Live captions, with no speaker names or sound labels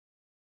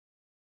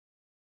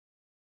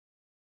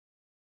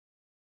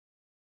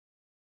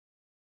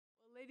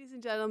Ladies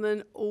and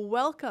gentlemen,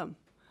 welcome.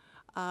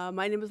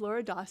 My name is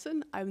Laura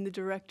Dawson. I'm the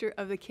director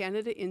of the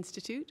Canada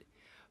Institute.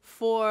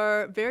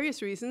 For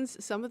various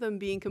reasons, some of them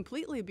being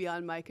completely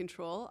beyond my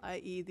control,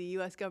 i.e. the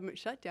U.S. government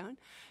shutdown,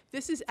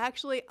 this is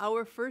actually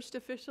our first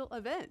official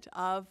event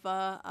of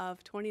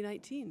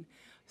 2019.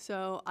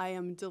 So I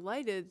am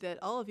delighted that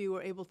all of you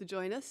were able to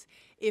join us.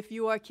 If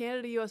you are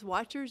Canada-U.S.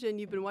 watchers and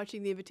you've been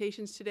watching the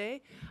invitations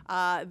today,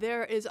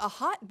 there is a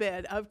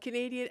hotbed of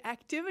Canadian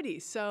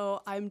activities.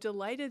 So I'm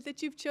delighted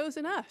that you've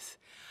chosen us.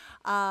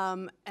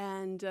 I'm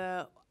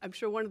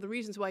sure one of the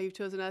reasons why you've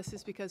chosen us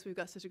is because we've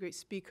got such a great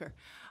speaker.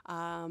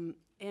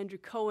 Andrew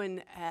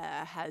Cohen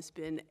has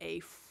been a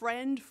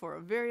friend for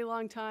a very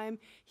long time.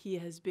 He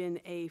has been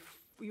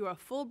you are a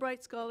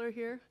Fulbright scholar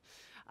here.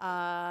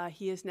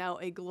 He is now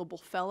a global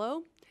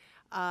fellow.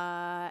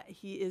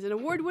 He is an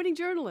award-winning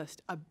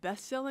journalist, a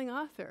best-selling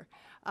author.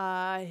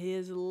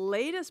 His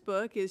latest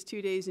book is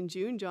 2 Days in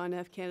June, John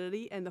F.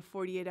 Kennedy and the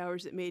 48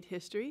 Hours That Made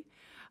History.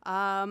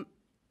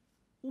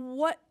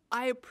 What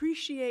I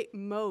appreciate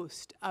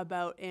most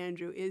about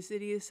Andrew is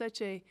that he is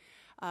such an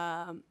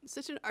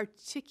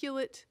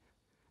articulate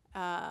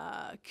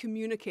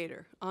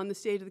communicator on the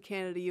state of the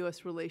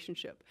Canada-U.S.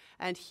 relationship.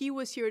 And he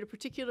was here at a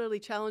particularly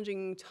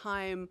challenging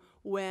time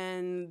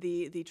when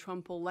the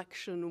Trump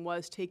election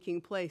was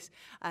taking place.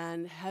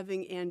 And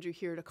having Andrew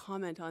here to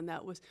comment on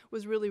that was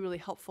really, really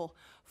helpful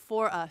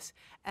for us.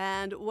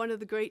 And one of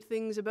the great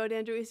things about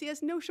Andrew is he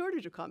has no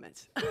shortage of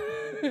comments.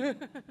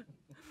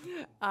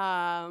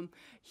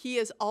 He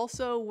is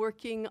also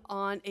working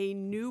on a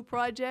new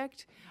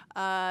project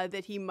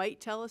that he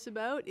might tell us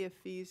about if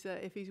he's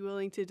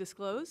willing to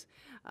disclose.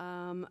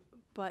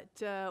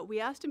 But we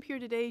asked him here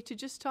today to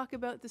just talk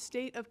about the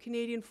state of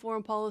Canadian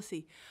foreign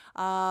policy.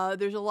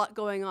 There's a lot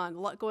going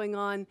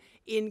on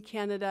in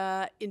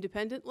Canada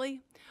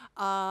independently.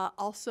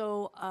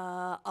 Also,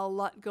 a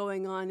lot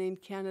going on in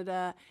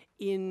Canada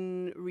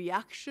in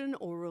reaction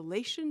or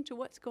relation to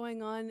what's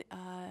going on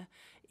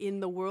in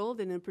the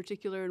world, and in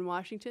particular in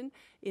Washington.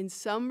 In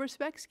some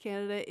respects,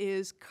 Canada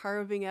is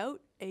carving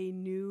out a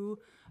new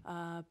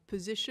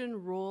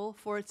position, role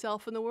for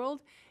itself in the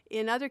world.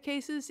 In other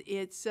cases,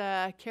 it's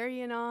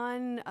carrying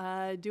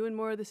on, doing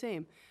more of the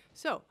same.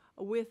 So,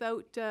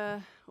 without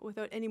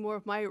any more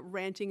of my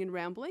ranting and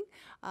rambling,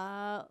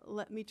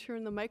 let me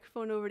turn the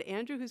microphone over to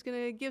Andrew, who's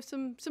going to give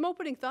some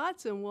opening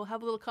thoughts, and we'll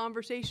have a little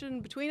conversation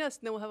between us,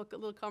 and then we'll have a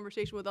little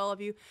conversation with all of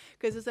you.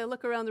 Because as I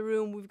look around the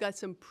room, we've got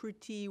some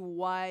pretty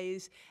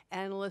wise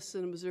analysts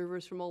and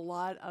observers from a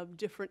lot of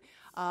different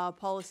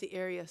policy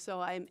areas.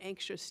 So I'm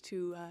anxious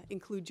to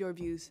include your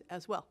views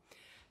as well.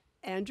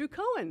 Andrew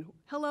Cohen,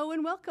 hello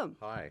and welcome.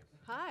 Hi.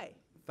 Hi.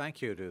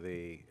 Thank you to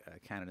the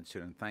Canada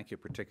Institute, and thank you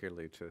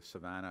particularly to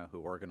Savannah,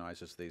 who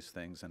organizes these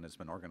things and has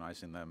been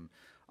organizing them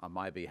on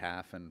my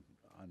behalf and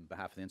on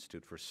behalf of the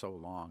Institute for so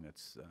long.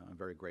 I'm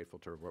very grateful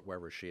to her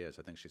wherever she is.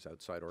 I think she's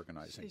outside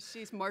organizing.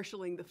 She's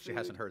marshaling the food. She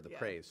hasn't heard the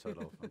praise, so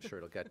I'm sure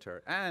it'll get to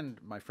her. And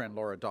my friend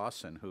Laura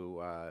Dawson,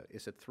 who,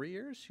 is it 3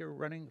 years you're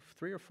running,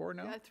 3 or 4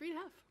 now? Yeah, 3.5.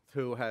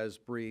 Who has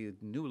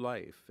breathed new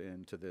life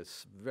into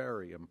this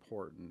very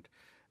important,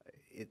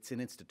 it's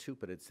an institute,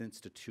 but it's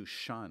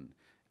institution,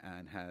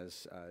 and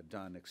has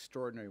done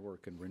extraordinary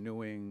work in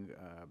renewing,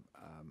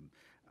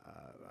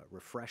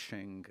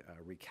 refreshing,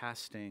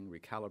 recasting,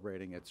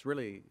 recalibrating. It's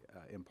really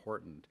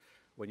important.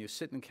 When you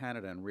sit in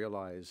Canada and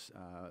realize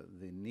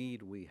the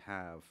need we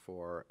have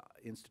for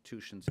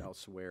institutions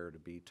elsewhere to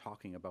be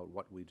talking about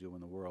what we do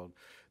in the world,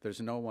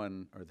 there's no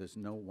one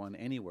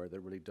anywhere that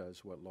really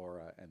does what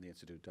Laura and the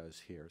Institute does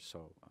here.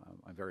 So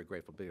I'm very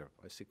grateful to be here.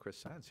 I see Chris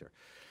Sands here.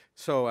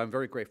 So I'm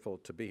very grateful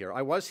to be here.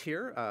 I was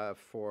here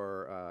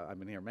I've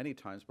been here many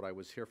times, but I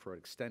was here for an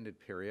extended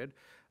period.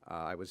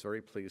 I was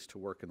very pleased to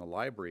work in the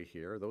library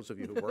here. Those of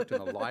you who worked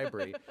in the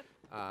library,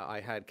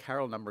 I had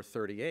carol number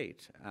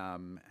 38,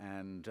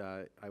 and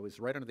I was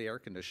right under the air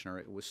conditioner.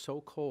 It was so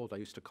cold, I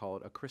used to call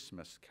it a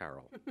Christmas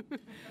carol.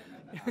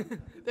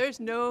 There's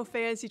no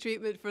fancy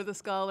treatment for the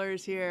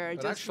scholars here.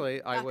 But just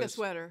actually, a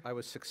sweater. I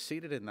was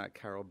succeeded in that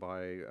carol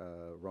by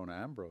Rona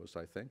Ambrose,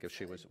 I think. If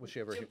she was she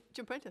ever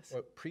Jim Prentice?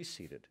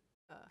 Preceded,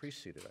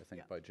 I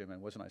think, yeah. by Jim.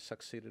 And wasn't I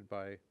succeeded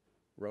by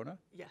Rona?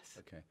 Yes.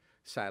 Okay.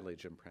 Sadly,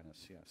 Jim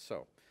Prentice. Yeah.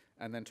 So.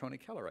 And then Tony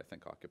Keller, I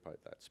think, occupied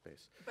that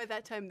space. By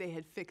that time, they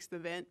had fixed the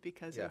vent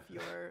because of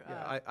your...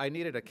 I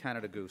needed a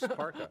Canada Goose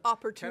parka.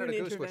 Opportune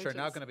Canada Goose, which are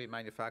now going to be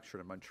manufactured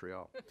in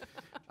Montreal.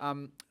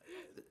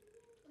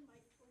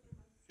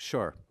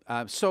 Sure.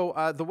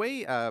 The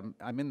way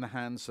I'm in the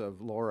hands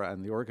of Laura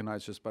and the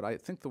organizers, but I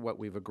think that what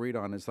we've agreed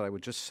on is that I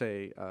would just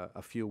say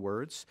a few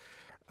words.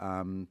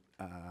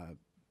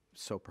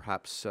 So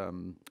perhaps a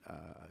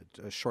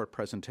short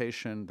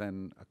presentation,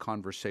 then a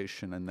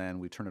conversation, and then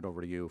we turn it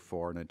over to you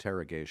for an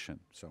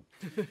interrogation. So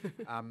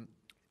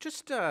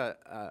just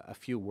a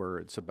few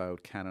words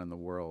about Canada and the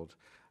world.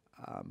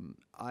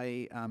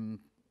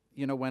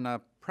 When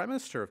a Prime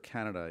Minister of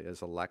Canada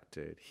is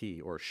elected,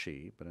 he or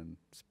she, but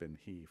it's been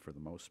he for the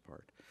most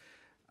part,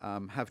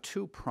 have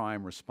two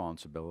prime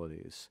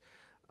responsibilities.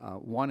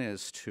 One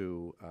is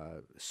to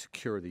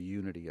secure the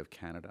unity of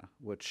Canada,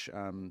 which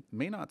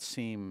may not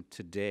seem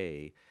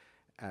today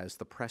as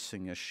the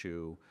pressing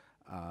issue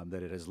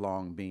that it has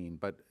long been,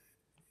 but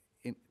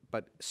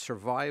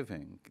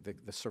surviving,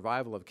 the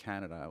survival of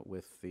Canada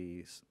with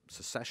the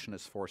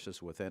secessionist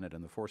forces within it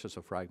and the forces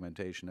of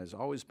fragmentation has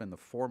always been the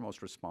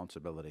foremost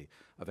responsibility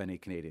of any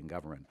Canadian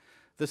government.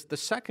 The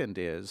second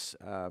is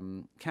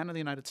Canada and the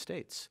United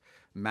States,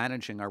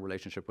 managing our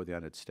relationship with the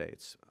United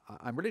States.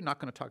 I'm really not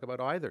going to talk about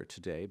either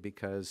today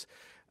because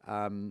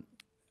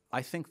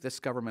I think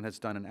this government has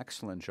done an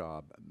excellent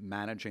job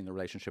managing the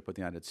relationship with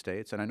the United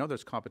States. And I know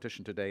there's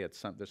competition today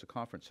there's a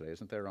conference today,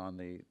 isn't there, on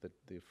the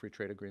free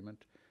trade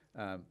agreement?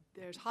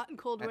 There's hot and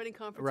cold wedding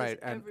conferences right,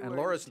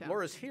 everywhere. And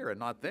Laura's here and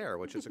not there,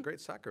 which is a great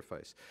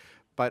sacrifice.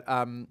 But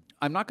I'm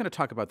not going to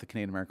talk about the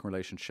Canadian-American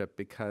relationship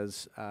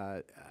because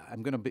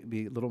I'm going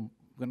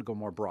to go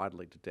more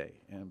broadly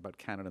today about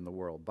Canada and the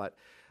world. But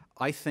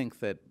I think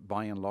that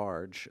by and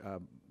large,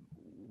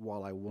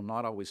 while I will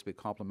not always be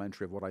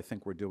complimentary of what I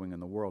think we're doing in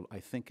the world, I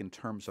think in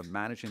terms of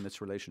managing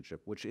this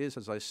relationship, which is,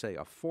 as I say,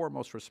 a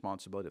foremost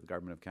responsibility of the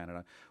Government of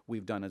Canada,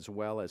 we've done as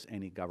well as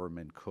any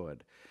government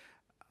could.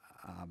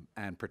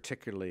 And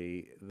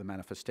particularly the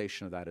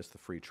manifestation of that is the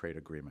free trade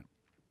agreement.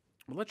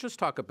 Well, let's just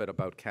talk a bit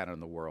about Canada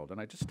and the world.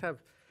 And I just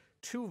have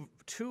two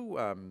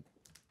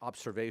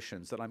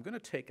observations that I'm going to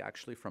take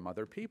actually from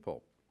other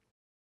people.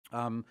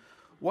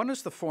 One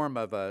is the form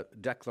of a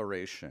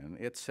declaration.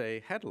 It's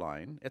a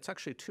headline. It's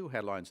actually two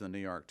headlines in the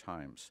New York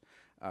Times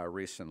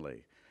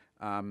recently.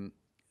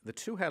 The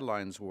two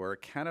headlines were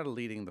Canada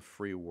leading the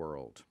free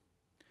world.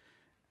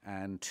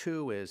 And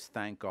two is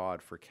Thank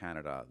God for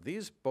Canada.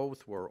 These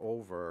both were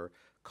over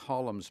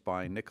columns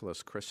by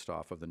Nicholas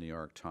Kristof of the New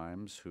York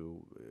Times,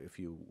 who, if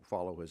you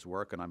follow his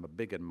work, and I'm a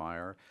big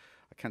admirer,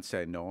 I can't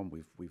say I know him,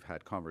 we've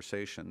had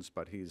conversations,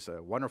 but he's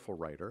a wonderful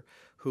writer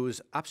who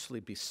is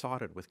absolutely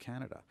besotted with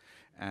Canada.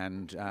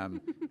 And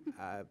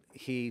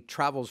he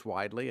travels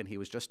widely, and he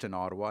was just in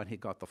Ottawa, and he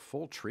got the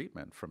full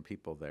treatment from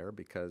people there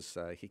because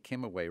he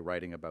came away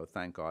writing about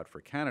Thank God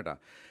for Canada.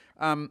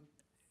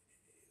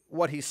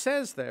 What he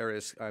says there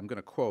is, I'm going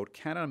to quote,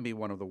 Canada may be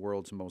one of the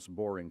world's most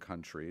boring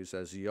countries,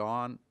 as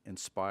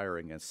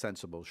yawn-inspiring as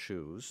sensible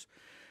shoes,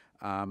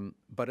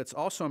 but it's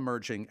also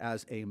emerging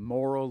as a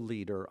moral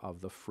leader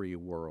of the free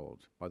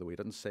world. By the way, he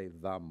doesn't say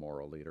the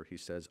moral leader, he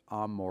says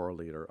a moral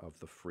leader of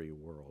the free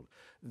world.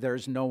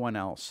 There's no one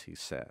else, he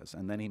says.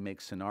 And then he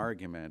makes an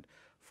argument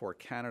for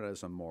Canada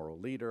as a moral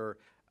leader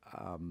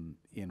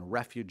in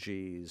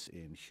refugees,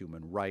 in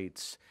human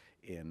rights,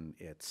 in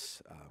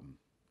its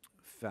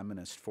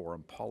feminist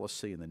foreign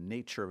policy and the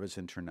nature of its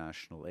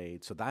international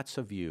aid. So that's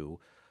a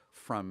view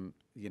from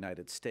the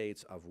United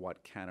States of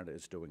what Canada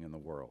is doing in the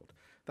world.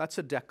 That's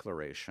a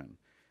declaration.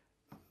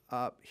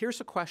 Here's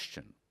a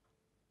question.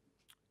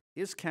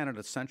 Is Canada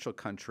an essential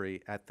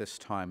country at this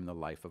time in the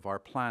life of our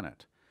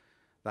planet?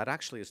 That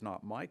actually is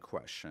not my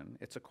question.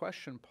 It's a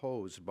question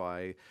posed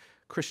by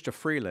Chrystia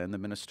Freeland, the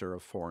Minister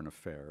of Foreign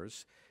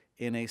Affairs,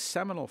 in a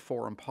seminal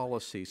foreign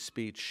policy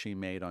speech she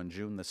made on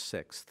June the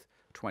 6th,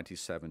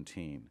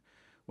 2017.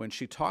 When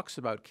she talks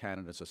about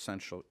Canada as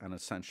an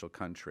essential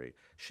country,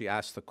 she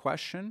asks the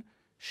question,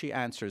 she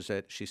answers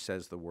it, she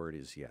says the word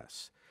is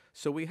yes.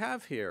 So we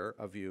have here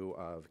a view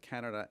of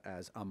Canada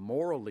as a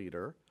moral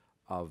leader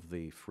of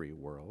the free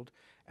world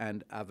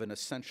and of an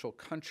essential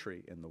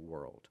country in the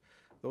world.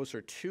 Those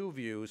are two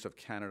views of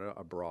Canada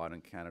abroad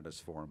and Canada's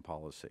foreign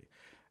policy.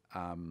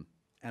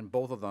 And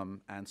both of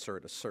them answer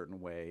it a certain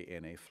way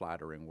in a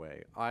flattering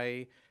way.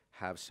 I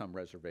have some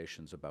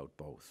reservations about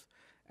both.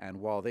 And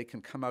while they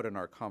can come out in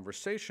our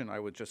conversation, I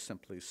would just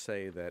simply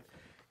say that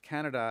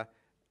Canada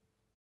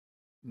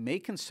may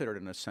consider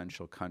it an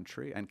essential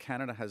country, and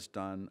Canada has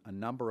done a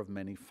number of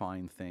many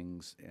fine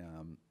things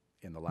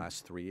in the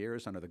last 3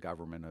 years under the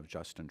government of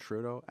Justin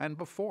Trudeau and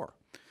before.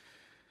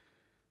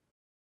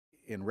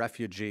 In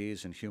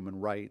refugees, in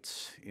human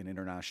rights, in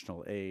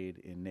international aid,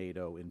 in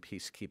NATO, in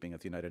peacekeeping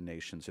at the United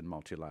Nations, in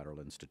multilateral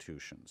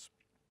institutions.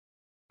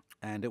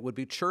 And it would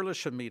be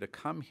churlish of me to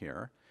come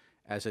here,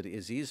 as it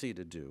is easy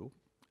to do,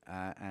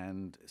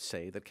 and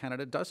say that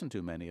Canada doesn't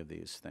do many of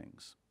these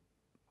things,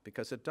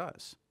 because it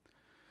does.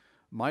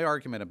 My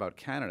argument about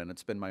Canada, and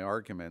it's been my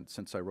argument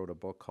since I wrote a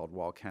book called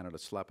While Canada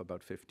Slept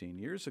about 15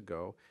 years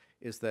ago,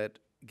 is that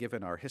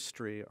given our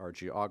history, our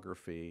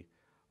geography,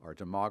 our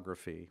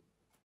demography,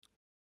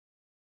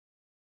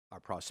 our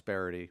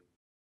prosperity,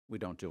 we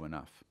don't do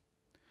enough.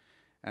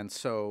 And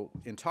so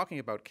in talking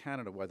about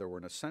Canada, whether we're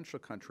an essential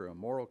country or a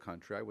moral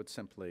country, I would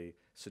simply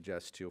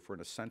suggest to you, if we're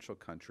an essential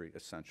country,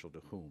 essential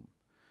to whom?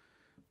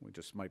 We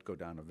just might go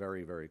down a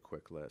very, very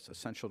quick list.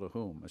 Essential to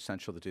whom?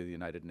 Essential to the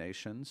United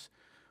Nations,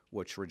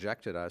 which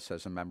rejected us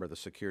as a member of the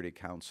Security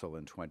Council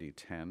in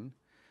 2010.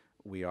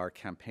 We are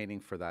campaigning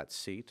for that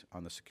seat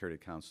on the Security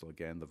Council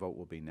again. The vote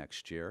will be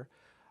next year.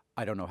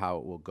 I don't know how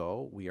it will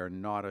go. We are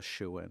not a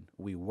shoo-in.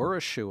 We were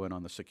a shoo-in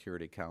on the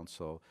Security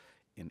Council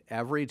in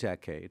every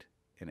decade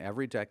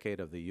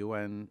of the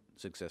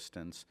UN's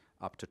existence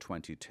up to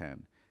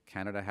 2010.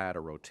 Canada had a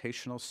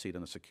rotational seat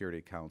in the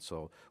Security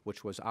Council,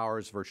 which was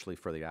ours virtually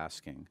for the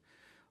asking.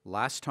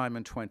 Last time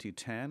in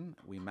 2010,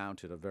 we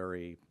mounted a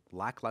very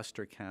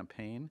lackluster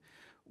campaign.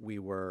 We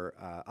were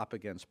up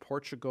against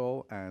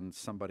Portugal and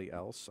somebody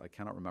else. I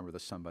cannot remember the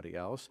somebody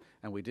else.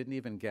 And we didn't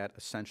even get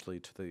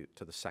essentially to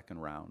the second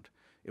round.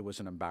 It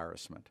was an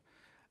embarrassment.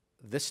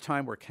 This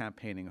time we're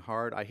campaigning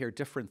hard. I hear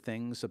different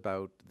things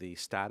about the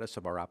status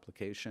of our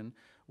application.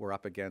 We're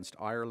up against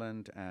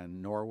Ireland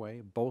and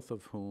Norway, both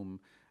of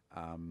whom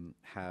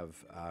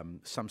have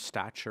some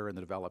stature in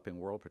the developing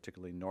world,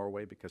 particularly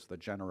Norway, because of the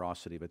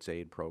generosity of its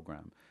aid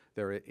program.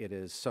 There it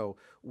is. So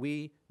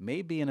we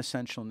may be an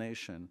essential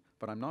nation,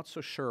 but I'm not so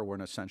sure we're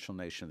an essential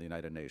nation in the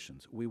United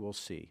Nations. We will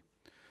see.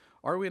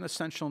 Are we an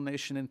essential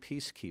nation in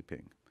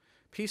peacekeeping?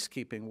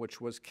 Peacekeeping,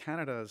 which was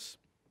Canada's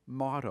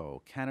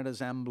motto,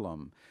 Canada's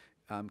emblem,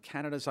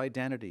 Canada's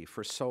identity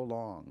for so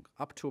long.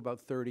 Up to about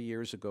 30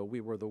 years ago,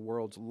 we were the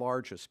world's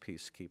largest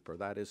peacekeeper.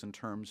 That is in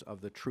terms of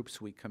the troops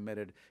we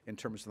committed, in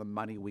terms of the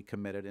money we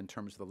committed, in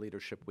terms of the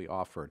leadership we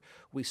offered.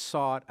 We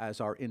saw it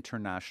as our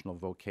international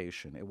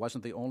vocation. It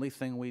wasn't the only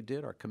thing we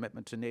did. Our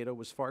commitment to NATO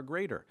was far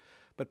greater.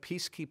 But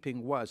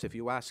peacekeeping was, if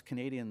you ask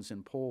Canadians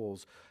in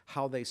polls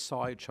how they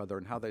saw each other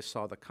and how they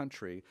saw the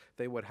country,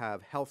 they would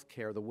have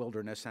healthcare, the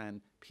wilderness,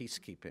 and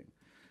peacekeeping.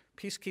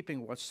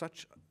 Peacekeeping was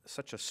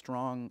such a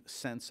strong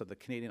sense of the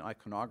Canadian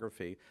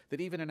iconography that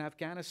even in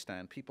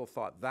Afghanistan, people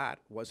thought that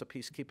was a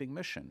peacekeeping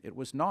mission. It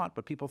was not,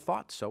 but people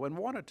thought so and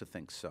wanted to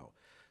think so.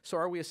 So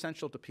are we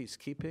essential to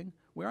peacekeeping?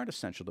 We aren't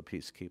essential to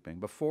peacekeeping.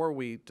 Before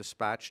we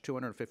dispatched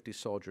 250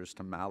 soldiers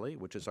to Mali,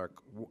 which is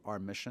our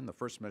mission, the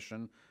first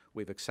mission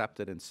we've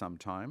accepted in some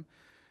time,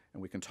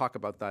 and we can talk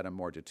about that in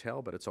more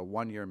detail, but it's a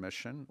one-year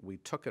mission. We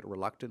took it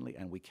reluctantly,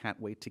 and we can't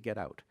wait to get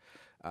out.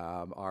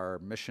 Our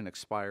mission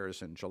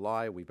expires in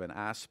July. We've been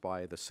asked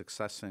by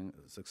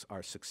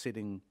our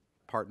succeeding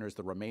partners,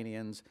 the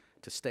Romanians,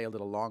 to stay a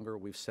little longer.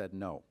 We've said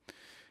no.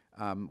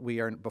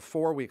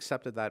 Before we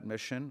accepted that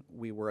mission,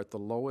 we were at the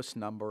lowest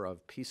number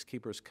of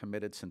peacekeepers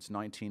committed since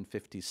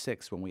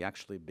 1956, when we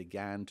actually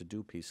began to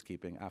do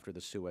peacekeeping after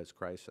the Suez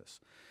Crisis.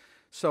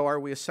 So are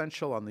we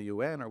essential on the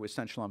UN? Are we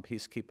essential on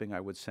peacekeeping? I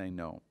would say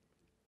no.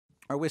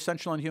 Are we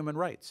essential on human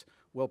rights?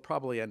 We'll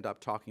probably end up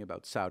talking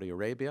about Saudi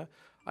Arabia.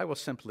 I will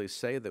simply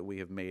say that we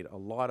have made a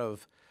lot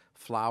of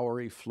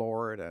flowery,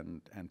 florid,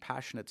 and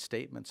passionate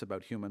statements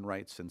about human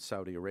rights in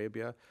Saudi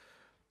Arabia,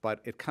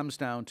 but it comes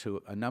down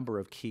to a number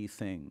of key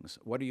things.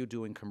 What are you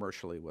doing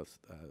commercially with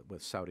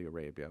Saudi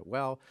Arabia?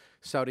 Well,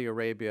 Saudi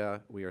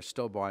Arabia, we are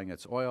still buying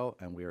its oil,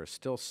 and we are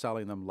still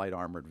selling them light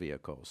armored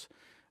vehicles,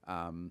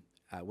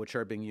 which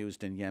are being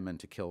used in Yemen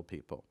to kill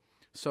people.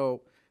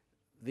 So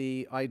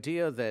the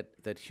idea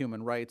that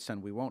human rights,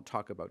 and we won't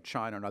talk about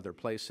China and other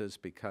places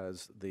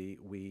because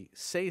we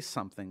say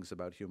some things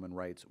about human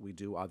rights, we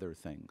do other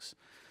things.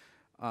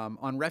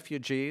 On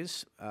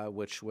refugees,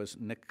 which was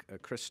Nick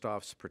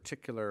Kristoff's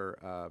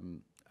particular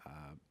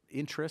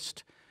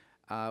interest,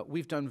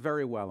 we've done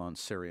very well on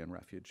Syrian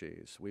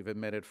refugees. We've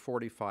admitted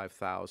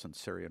 45,000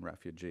 Syrian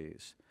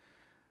refugees.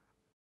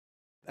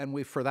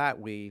 And for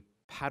that, we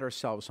pat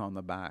ourselves on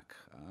the back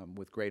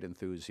with great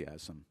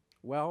enthusiasm.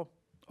 Well,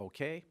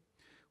 okay.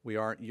 We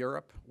aren't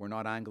Europe. We're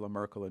not Angela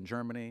Merkel in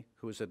Germany,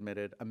 who has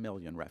admitted 1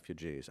 million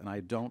refugees. And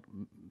I don't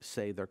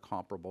say they're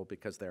comparable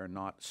because they're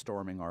not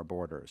storming our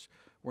borders.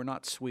 We're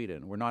not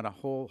Sweden. We're not a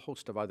whole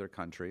host of other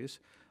countries.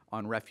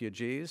 On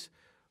refugees,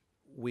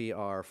 we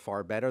are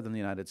far better than the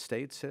United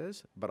States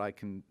is, but I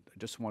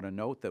just want to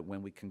note that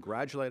when we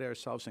congratulate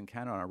ourselves in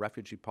Canada on our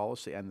refugee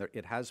policy, and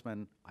it has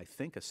been, I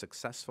think, a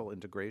successful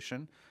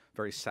integration,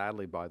 very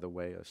sadly, by the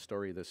way, a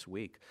story this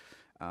week,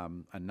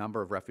 a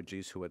number of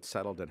refugees who had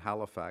settled in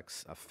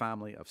Halifax, a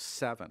family of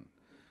 7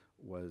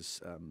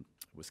 was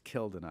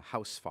killed in a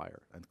house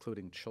fire,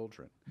 including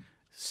children.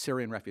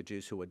 Syrian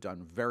refugees who had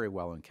done very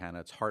well in Canada.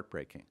 It's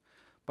heartbreaking.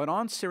 But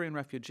on Syrian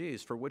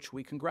refugees, for which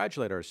we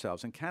congratulate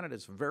ourselves, and Canada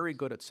is very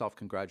good at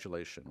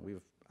self-congratulation.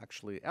 We've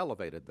actually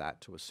elevated that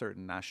to a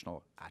certain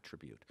national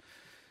attribute.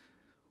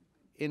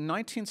 In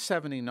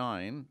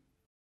 1979,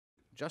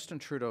 Justin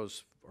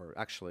Trudeau's, or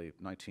actually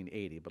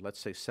 1980, but let's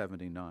say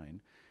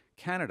 79,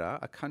 Canada,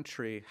 a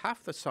country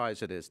half the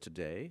size it is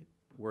today,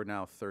 we're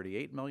now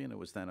 38 million, it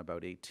was then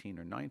about 18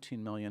 or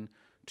 19 million,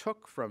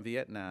 took from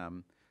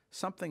Vietnam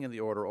something in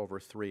the order over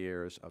 3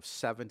 years of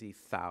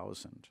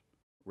 70,000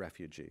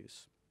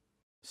 refugees.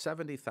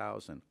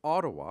 70,000.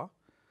 Ottawa,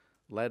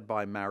 led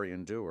by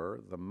Marion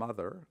Dewar, the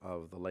mother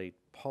of the late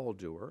Paul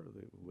Dewar,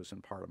 who was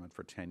in Parliament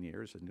for 10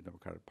 years, a New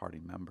Democratic Party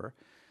member,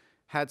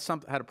 had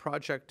a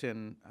project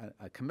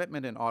a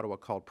commitment in Ottawa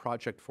called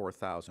Project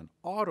 4000.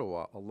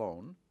 Ottawa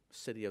alone,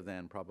 city of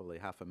then probably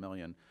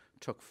 500,000,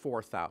 took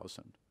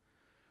 4,000.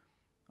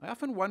 I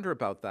often wonder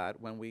about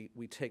that when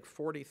we take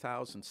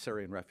 40,000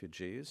 Syrian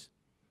refugees,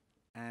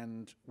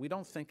 and we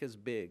don't think as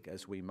big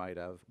as we might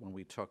have when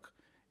we took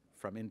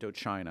from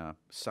Indochina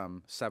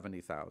some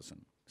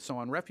 70,000. So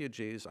on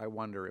refugees, I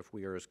wonder if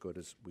we are as good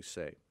as we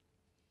say.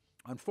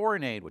 On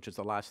foreign aid, which is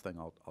the last thing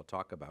I'll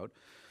talk about,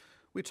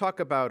 We talk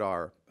about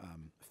our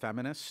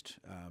feminist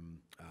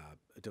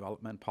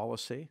development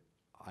policy.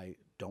 I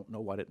don't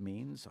know what it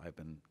means. I've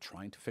been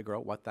trying to figure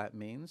out what that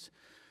means.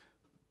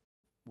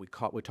 We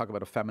talk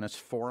about a feminist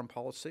foreign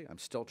policy. I'm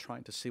still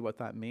trying to see what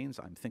that means.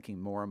 I'm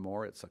thinking more and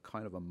more it's a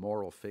kind of a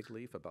moral fig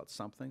leaf about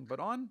something. But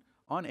on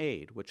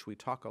aid, which we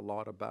talk a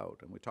lot about,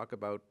 and we talk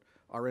about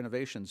our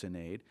innovations in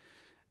aid,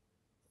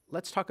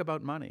 let's talk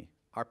about money.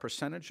 Our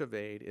percentage of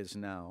aid is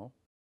now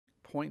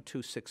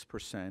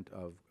 0.26%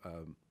 of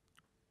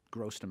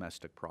gross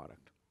domestic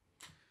product.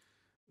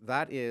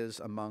 That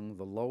is among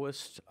the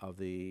lowest of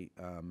the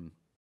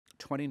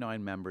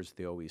 29 members of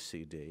the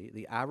OECD,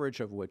 the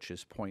average of which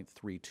is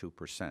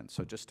 0.32%.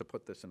 So just to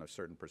put this in a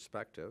certain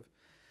perspective,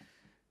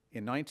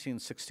 in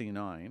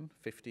 1969,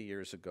 50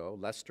 years ago,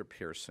 Lester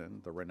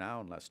Pearson, the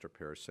renowned Lester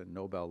Pearson,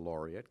 Nobel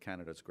laureate,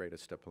 Canada's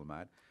greatest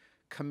diplomat,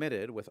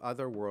 committed with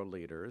other world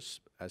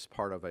leaders as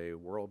part of a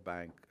World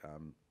Bank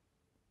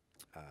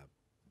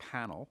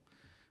panel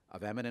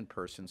of eminent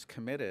persons,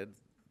 committed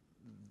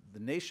the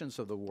nations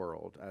of the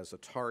world as a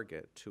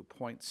target to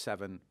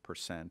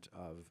 0.7%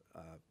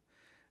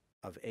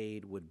 of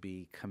aid would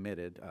be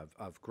committed,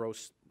 of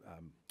gross,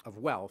 of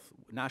wealth,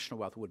 national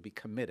wealth would be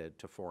committed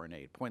to foreign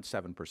aid,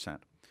 0.7%.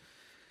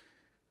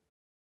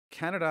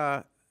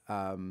 Canada,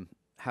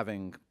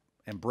 having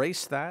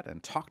embraced that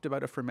and talked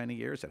about it for many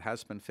years, it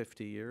has been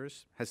 50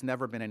 years, has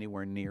never been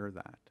anywhere near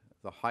that.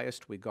 The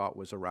highest we got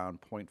was around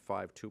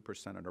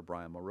 0.52% under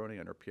Brian Mulroney.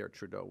 Under Pierre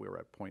Trudeau, we were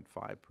at 0.5%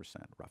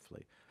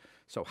 roughly.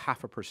 So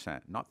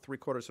 0.5%, not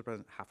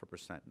 0.75%,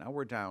 0.5%. Now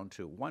we're down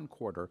to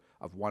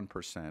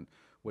 0.25%,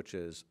 which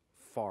is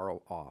far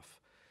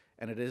off.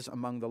 And it is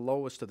among the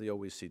lowest of the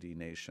OECD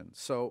nations.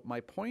 So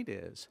my point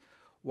is,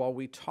 while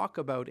we talk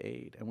about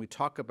aid, and we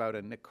talk about,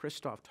 and Nick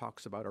Kristof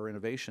talks about our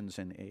innovations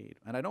in aid,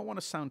 and I don't want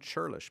to sound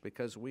churlish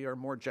because we are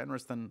more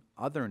generous than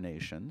other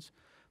nations,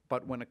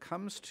 but when it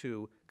comes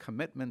to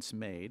commitments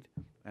made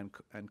and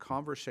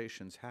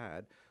conversations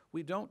had,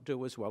 we don't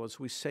do as well as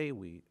we say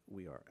we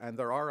are. And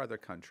there are other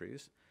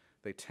countries,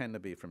 they tend to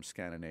be from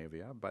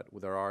Scandinavia, but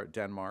there are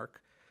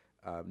Denmark,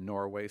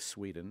 Norway,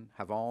 Sweden,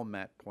 have all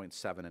met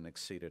 0.7 and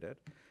exceeded it.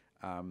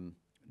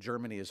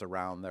 Germany is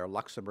around there,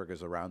 Luxembourg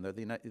is around there,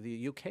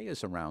 the UK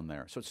is around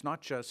there. So it's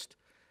not just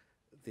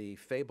the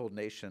fabled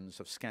nations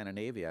of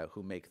Scandinavia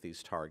who make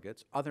these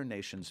targets, other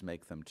nations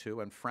make them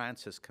too, and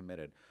France is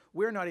committed.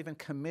 We're not even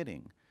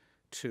committing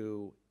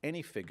to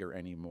any figure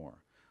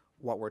anymore.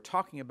 What we're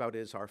talking about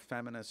is our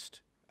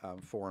feminist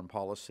foreign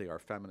policy, our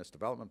feminist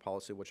development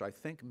policy, which I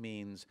think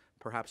means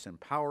perhaps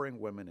empowering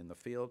women in the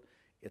field.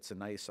 It's a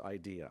nice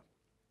idea.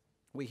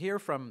 We hear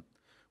from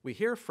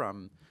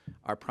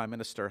our Prime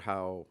Minister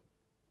how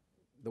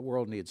the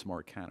world needs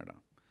more Canada,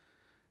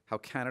 how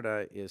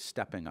Canada is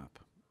stepping up.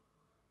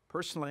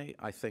 Personally,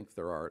 I think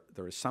there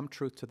is some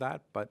truth to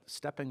that, but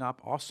stepping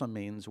up also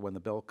means when the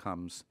bill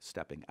comes,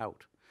 stepping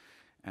out.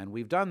 And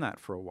we've done that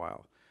for a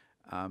while.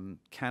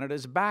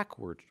 Canada's back,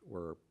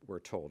 we're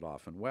told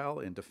often. Well,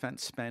 in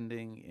defense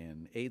spending,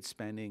 in aid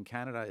spending,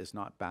 Canada is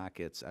not back.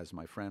 It's, as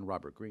my friend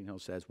Robert Greenhill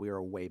says, we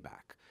are way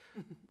back,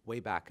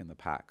 way back in the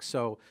pack.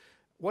 So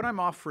what I'm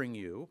offering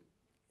you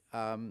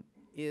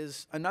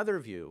is another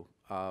view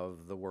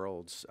of the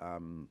world's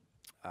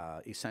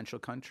essential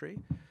country,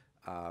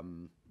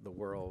 the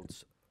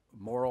world's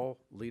moral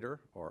leader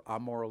or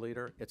amoral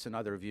leader. It's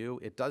another view.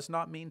 It does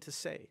not mean to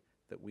say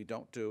that we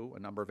don't do a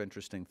number of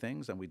interesting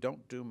things, and we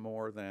don't do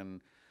more than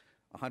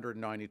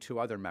 192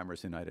 other members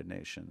of the United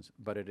Nations.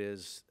 But it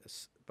is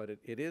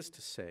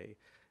to say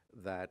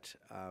that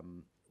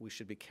we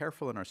should be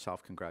careful in our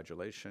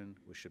self-congratulation.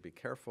 We should be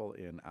careful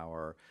in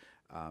our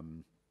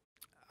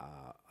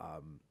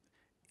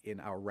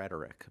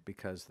rhetoric,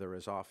 because there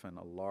is often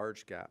a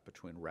large gap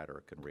between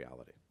rhetoric and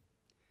reality.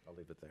 I'll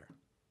leave it there.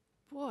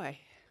 Boy,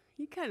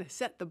 you kind of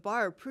set the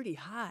bar pretty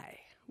high.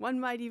 One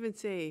might even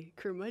say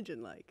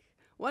curmudgeon-like.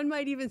 One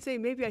might even say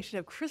maybe I should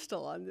have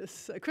Kristof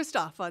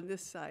on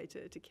this side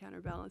to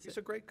counterbalance it. He's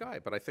a great guy,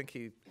 but I think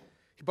he,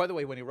 by the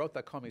way, when he wrote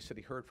that column, he said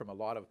he heard from a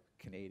lot of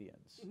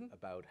Canadians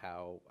about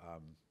how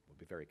it would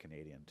be very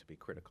Canadian to be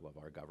critical of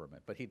our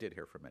government, but he did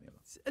hear from many of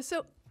them.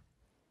 So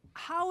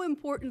how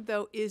important,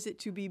 though, is it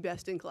to be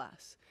best in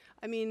class?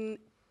 I mean,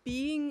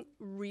 being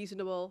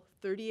reasonable,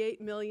 38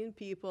 million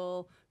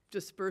people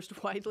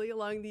dispersed widely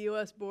along the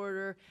U.S.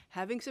 border,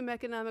 having some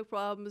economic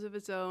problems of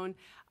its own,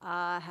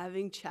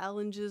 having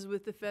challenges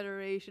with the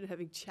Federation,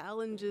 having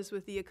challenges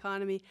with the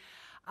economy.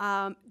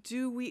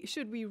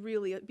 Should we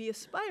really be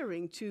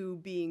aspiring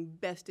to being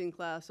best in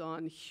class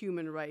on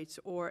human rights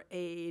or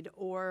aid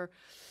or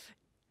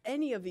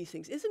any of these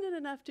things? Isn't it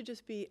enough to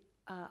just be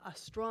a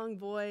strong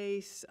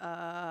voice,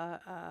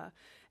 a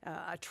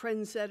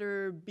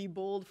trendsetter, be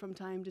bold from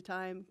time to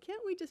time?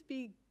 Can't we just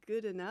be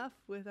good enough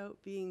without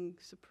being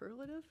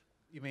superlative?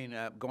 You mean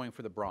going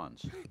for the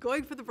bronze?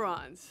 Going for the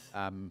bronze.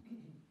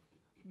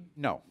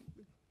 No.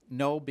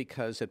 No,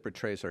 because it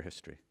betrays our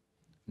history.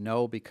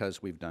 No,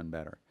 because we've done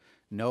better.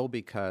 No,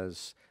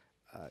 because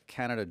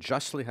Canada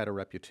justly had a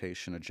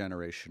reputation a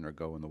generation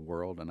ago in the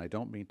world, and I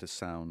don't mean to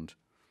sound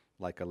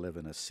like I live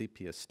in a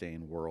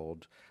sepia-stained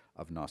world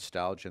of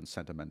nostalgia and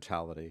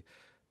sentimentality,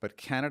 but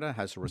Canada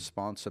has a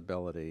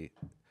responsibility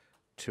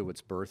to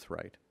its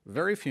birthright.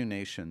 Very few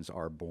nations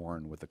are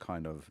born with the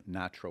kind of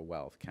natural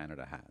wealth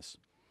Canada has.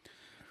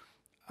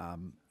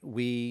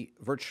 We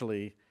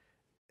virtually,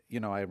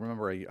 I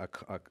remember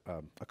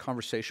a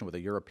conversation with a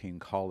European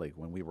colleague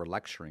when we were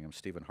lecturing him.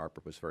 Stephen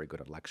Harper was very good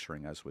at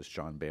lecturing, as was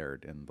John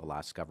Baird in the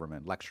last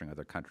government, lecturing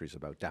other countries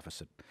about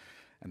deficit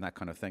and that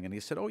kind of thing. And he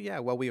said, oh yeah,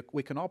 well,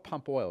 we can all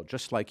pump oil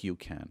just like you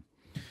can.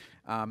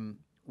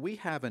 We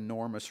have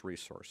enormous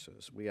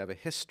resources. We have a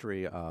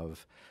history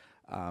of,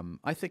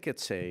 I think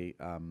it's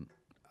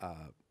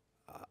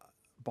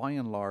by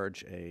and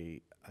large,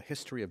 a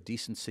history of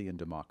decency and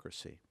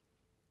democracy.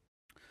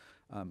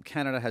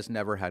 Canada has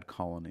never had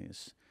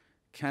colonies.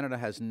 Canada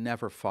has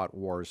never fought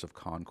wars of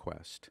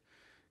conquest.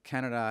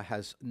 Canada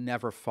has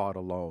never fought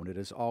alone. It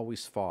has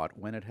always fought,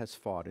 when it has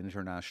fought, in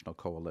international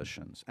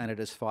coalitions. And it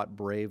has fought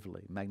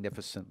bravely,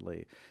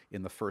 magnificently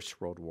in the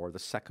First World War, the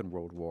Second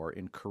World War,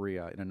 in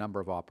Korea, in a number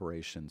of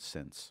operations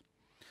since.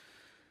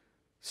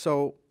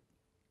 So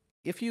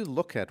if you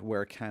look at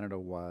where Canada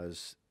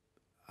was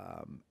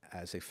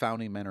as a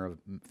founding member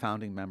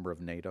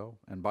of NATO,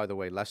 and by the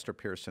way, Lester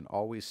Pearson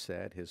always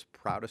said his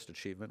proudest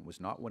achievement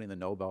was not winning the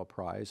Nobel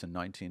Prize in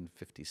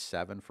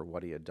 1957 for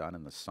what he had done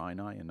in the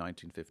Sinai in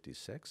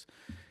 1956.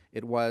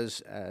 It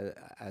was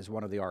as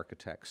one of the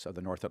architects of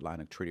the North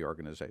Atlantic Treaty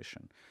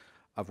Organization,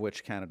 of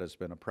which Canada has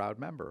been a proud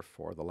member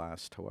for the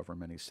last however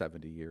many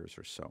 70 years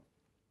or so.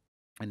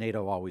 And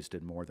NATO always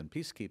did more than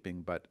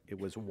peacekeeping, but it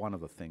was one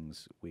of the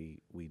things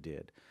we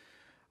did.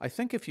 I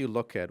think if you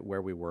look at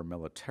where we were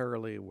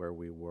militarily, where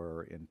we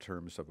were in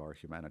terms of our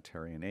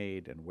humanitarian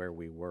aid, and where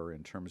we were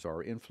in terms of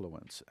our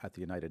influence at the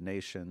United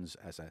Nations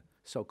as a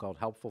so-called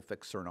helpful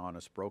fixer and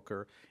honest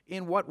broker,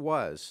 in what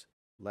was,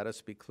 let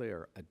us be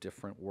clear, a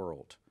different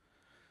world.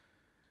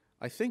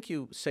 I think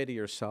you say to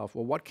yourself,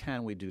 well, what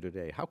can we do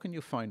today? How can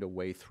you find a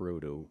way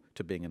through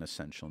to being an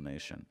essential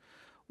nation?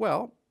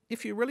 Well,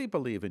 if you really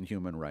believe in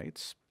human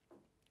rights,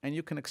 and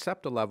you can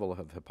accept a level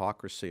of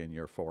hypocrisy in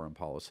your foreign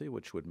policy,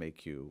 which would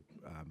make you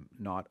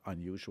not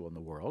unusual in the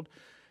world,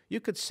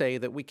 you could say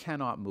that we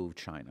cannot move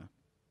China.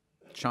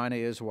 China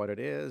is what it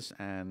is,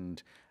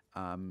 and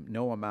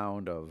no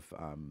amount of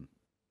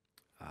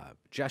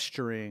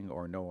gesturing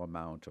or no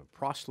amount of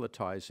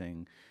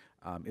proselytizing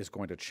is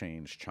going to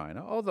change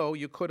China, although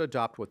you could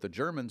adopt what the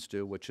Germans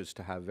do, which is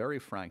to have very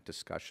frank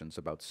discussions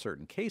about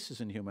certain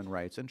cases in human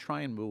rights and try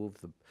and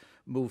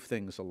move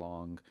things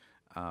along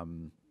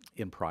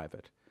in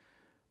private.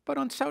 But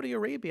on Saudi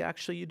Arabia,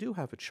 actually, you do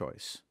have a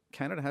choice.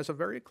 Canada has a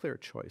very clear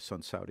choice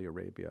on Saudi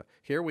Arabia.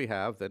 Here we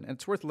have, and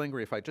it's worth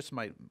lingering, if I just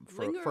might,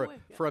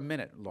 for a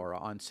minute, Laura,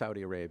 on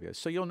Saudi Arabia.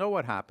 So you'll know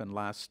what happened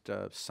last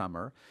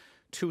summer.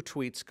 2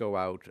 tweets go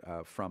out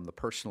from the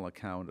personal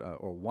account,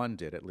 or one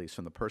did at least,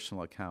 from the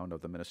personal account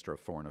of the Minister of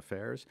Foreign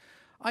Affairs.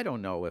 I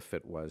don't know if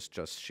it was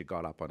just she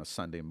got up on a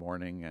Sunday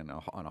morning and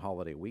on a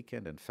holiday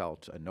weekend and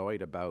felt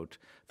annoyed about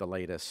the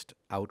latest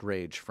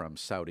outrage from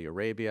Saudi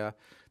Arabia.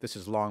 This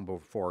is long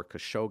before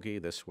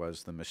Khashoggi. This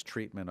was the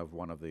mistreatment of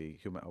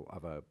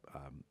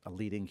a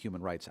leading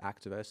human rights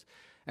activist.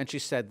 And she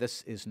said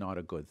this is not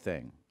a good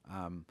thing.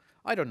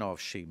 I don't know if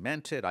she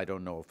meant it. I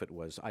don't know if it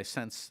was. I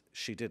sense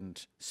she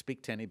didn't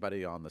speak to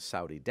anybody on the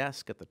Saudi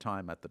desk at the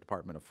time at the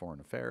Department of Foreign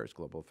Affairs,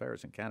 Global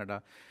Affairs in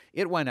Canada.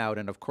 It went out,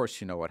 and of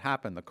course, you know what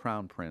happened. The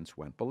Crown Prince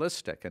went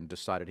ballistic and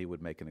decided he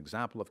would make an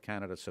example of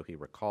Canada, so he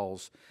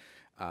recalls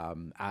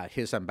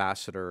his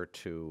ambassador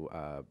to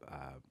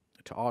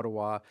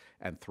Ottawa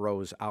and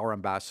throws our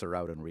ambassador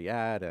out in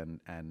Riyadh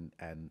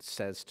and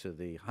says to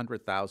the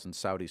 100,000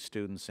 Saudi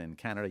students in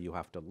Canada, you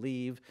have to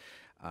leave.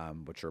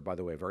 Which are, by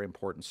the way, a very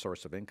important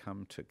source of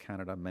income to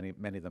Canada, many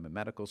of them in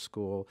medical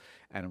school,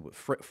 and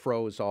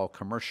froze all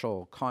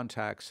commercial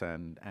contacts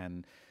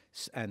and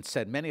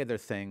said many other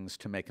things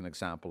to make an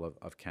example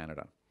of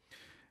Canada.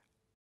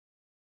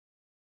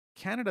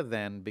 Canada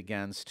then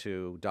begins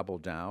to double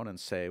down and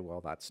say, well,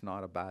 that's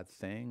not a bad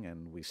thing,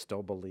 and we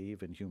still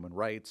believe in human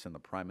rights, and the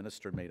Prime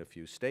Minister made a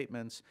few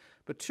statements.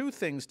 But 2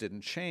 things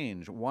didn't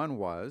change. One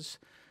was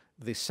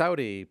the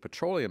Saudi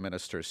petroleum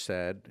minister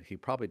said, he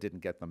probably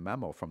didn't get the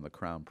memo from the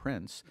Crown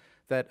Prince,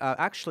 that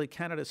actually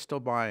Canada is still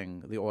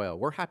buying the oil.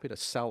 We're happy to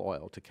sell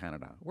oil to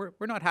Canada. We're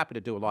not happy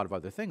to do a lot of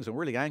other things, and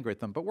we're really angry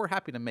at them, but we're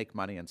happy to make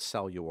money and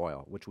sell you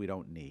oil, which we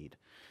don't need.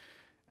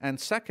 And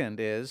second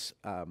is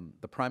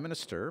the Prime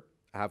Minister,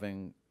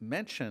 having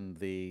mentioned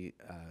the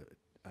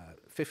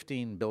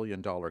 $15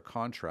 billion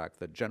contract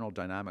that General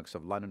Dynamics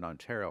of London,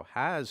 Ontario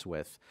has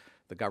with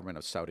the government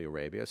of Saudi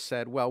Arabia,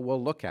 said, well,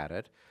 we'll look at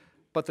it.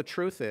 But the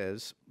truth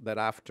is that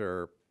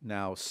after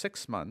now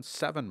 6 months,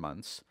 7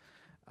 months,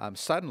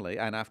 suddenly,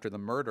 and after the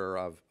murder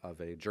of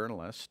a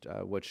journalist,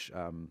 which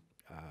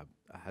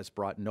has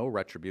brought no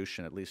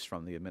retribution, at least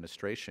from the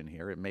administration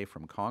here, it may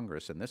from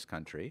Congress in this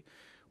country,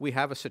 we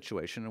have a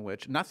situation in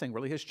which nothing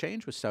really has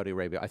changed with Saudi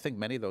Arabia. I think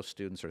many of those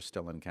students are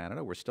still in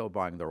Canada. We're still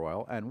buying their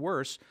oil. And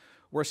worse,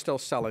 we're still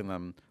selling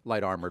them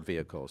light armored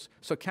vehicles.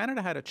 So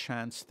Canada had a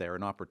chance there,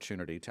 an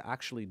opportunity to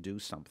actually do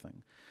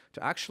something,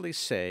 to actually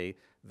say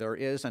there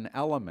is an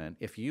element,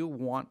 if you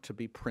want to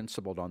be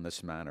principled on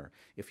this matter,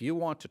 if you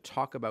want to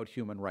talk about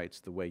human rights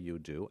the way you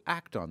do,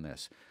 act on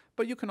this.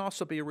 But you can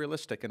also be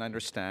realistic and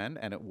understand,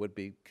 and it would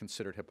be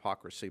considered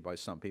hypocrisy by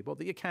some people,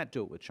 that you can't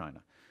do it with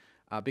China.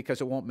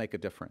 Because it won't make a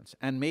difference.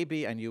 And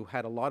maybe, and you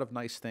had a lot of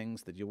nice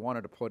things that you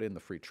wanted to put in the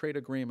free trade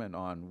agreement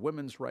on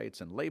women's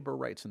rights and labor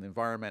rights and the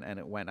environment, and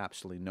it went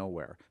absolutely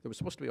nowhere. There was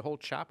supposed to be a whole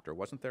chapter,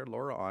 wasn't there,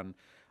 Laura,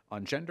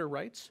 on gender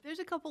rights? There's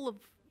a couple of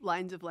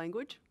lines of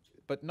language.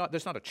 But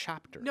there's not a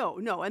chapter.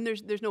 No, and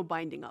there's no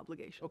binding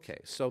obligation. Okay,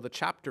 so the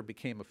chapter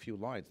became a few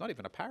lines, not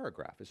even a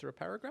paragraph. Is there a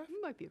paragraph?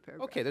 It might be a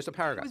paragraph. Okay, there's a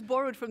paragraph. It was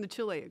borrowed from the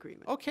Chile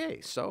agreement. Okay,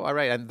 so, all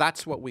right, and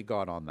that's what we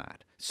got on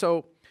that.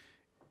 So,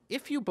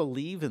 if you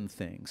believe in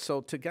things,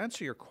 so to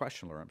answer your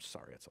question, Laura, I'm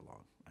sorry, it's a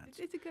long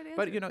answer. It's a good answer.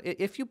 But, you know,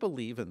 if you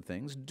believe in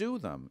things, do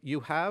them.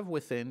 You have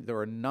there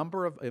are a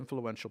number of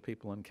influential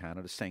people in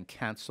Canada saying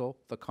cancel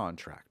the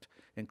contract,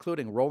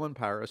 including Roland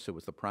Paris, who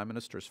was the Prime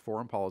Minister's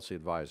foreign policy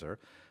advisor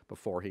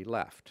before he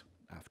left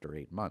after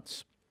 8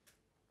 months.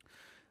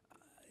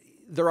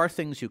 There are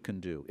things you can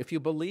do. If you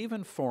believe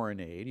in foreign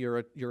aid, you're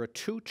a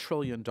 $2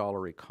 trillion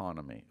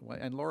economy.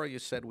 And Laura, you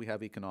said we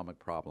have economic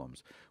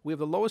problems. We have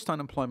the lowest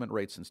unemployment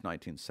rate since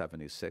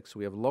 1976.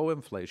 We have low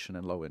inflation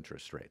and low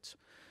interest rates.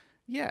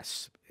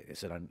 Yes.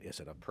 Is it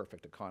a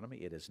perfect economy?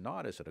 It is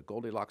not. Is it a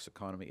Goldilocks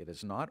economy? It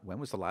is not. When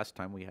was the last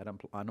time we had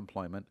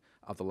unemployment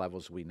of the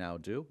levels we now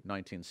do?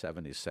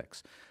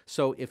 1976.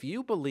 So if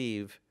you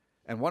believe,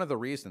 and one of the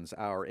reasons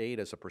our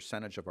aid as a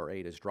percentage of our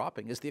aid is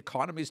dropping is the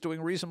economy is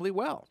doing reasonably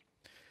well.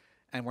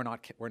 And we're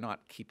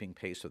not keeping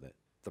pace with it.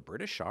 The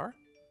British are.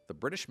 The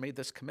British made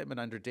this commitment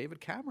under David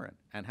Cameron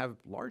and have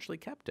largely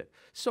kept it.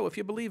 So if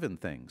you believe in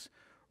things,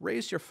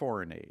 raise your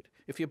foreign aid.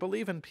 If you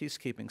believe in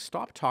peacekeeping,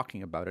 stop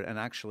talking about it and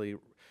actually,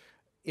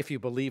 if you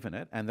believe in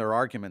it, and there are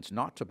arguments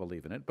not to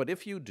believe in it, but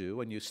if you do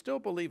and you still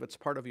believe it's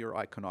part of your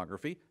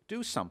iconography,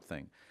 do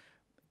something.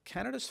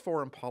 Canada's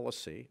foreign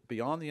policy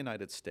beyond the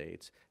United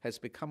States has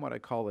become what I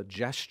call a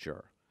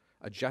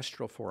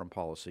gestural foreign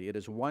policy. It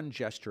is one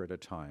gesture at a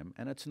time,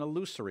 and it's an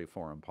illusory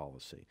foreign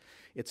policy.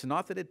 It's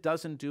not that it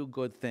doesn't do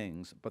good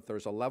things, but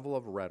there's a level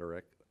of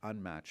rhetoric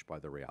unmatched by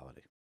the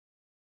reality.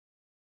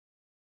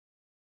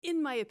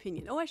 In my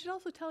opinion. Oh, I should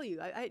also tell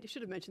you, I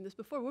should have mentioned this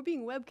before, we're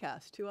being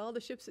webcast to all the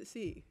ships at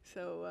sea.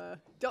 So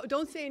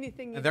don't say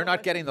anything. And they're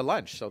not getting the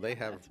lunch, so they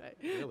have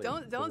really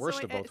don't the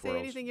worst of both say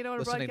worlds. Anything you don't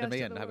want to listening to broadcast me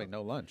to and the having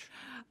world. no lunch.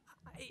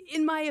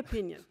 In my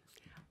opinion,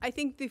 I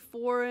think the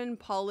foreign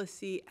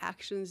policy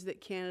actions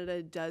that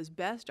Canada does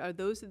best are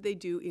those that they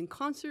do in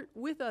concert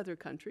with other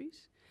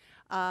countries,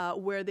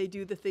 where they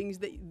do the things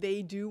that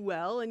they do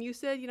well. And you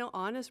said, you know,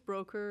 honest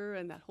broker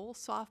and that whole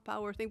soft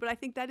power thing, but I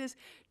think that is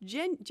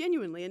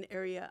genuinely an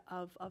area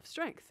of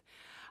strength.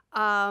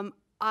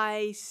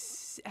 I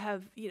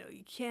have, you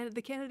know,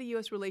 the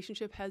Canada-U.S.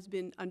 relationship has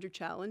been under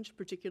challenge,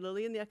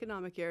 particularly in the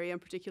economic area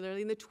and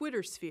particularly in the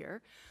Twitter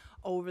sphere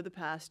over the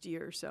past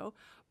year or so.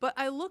 But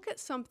I look at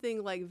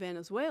something like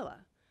Venezuela,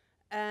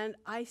 and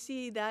I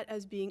see that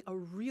as being a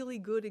really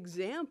good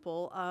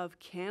example of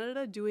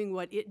Canada doing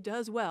what it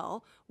does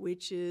well,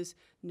 which is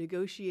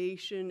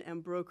negotiation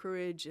and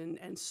brokerage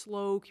and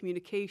slow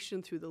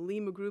communication through the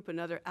Lima Group and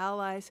other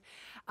allies,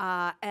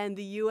 and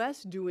the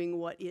U.S. doing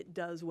what it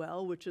does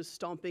well, which is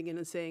stomping in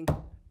and saying,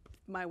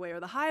 my way or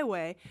the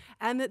highway,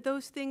 and that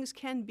those things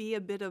can be a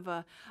bit of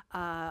a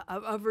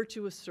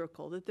virtuous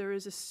circle, that there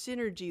is a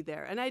synergy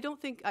there. And I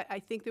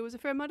think there was a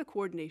fair amount of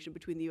coordination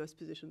between the U.S.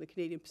 position and the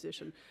Canadian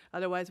position.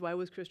 Otherwise, why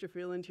was Chrystia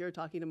Freeland here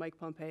talking to Mike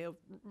Pompeo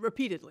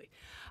repeatedly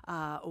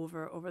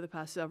over the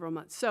past several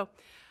months? So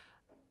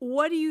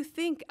what do you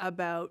think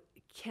about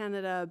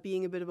Canada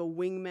being a bit of a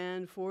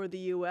wingman for the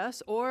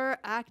U.S. or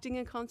acting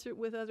in concert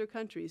with other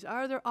countries?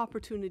 Are there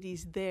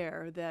opportunities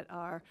there that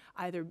are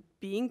either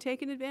being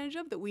taken advantage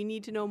of that we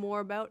need to know more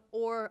about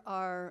or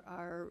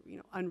are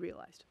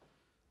unrealized?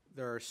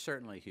 There are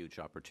certainly huge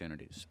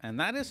opportunities. And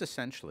that is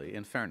essentially,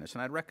 in fairness,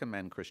 and I'd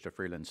recommend Chrystia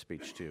Freeland's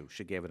speech too.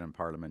 She gave it in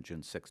Parliament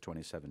June 6,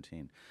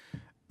 2017.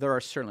 There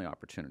are certainly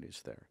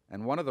opportunities there.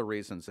 And one of the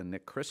reasons, and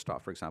Nick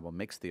Kristof, for example,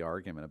 makes the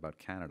argument about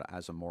Canada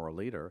as a moral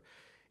leader,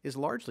 is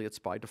largely it's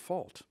by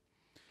default.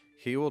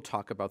 He will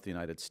talk about the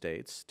United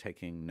States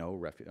taking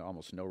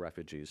almost no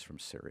refugees from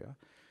Syria.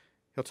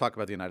 He'll talk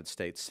about the United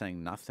States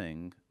saying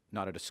nothing,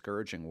 not a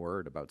discouraging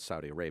word about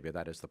Saudi Arabia.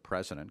 That is the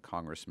president.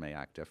 Congress may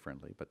act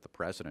differently, but the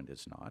president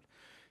is not.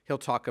 He'll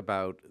talk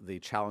about the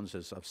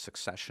challenges of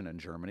succession in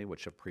Germany,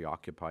 which have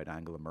preoccupied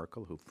Angela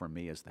Merkel, who for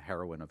me is the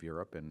heroine of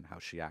Europe and how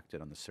she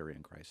acted on the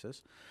Syrian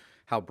crisis.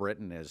 How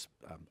Britain is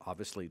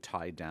obviously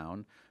tied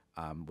down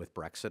with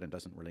Brexit and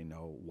doesn't really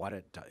know what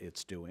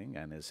it's doing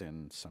and is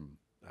in some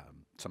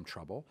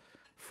trouble.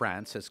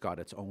 France has got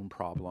its own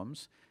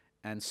problems.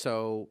 And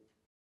so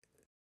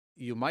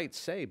you might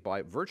say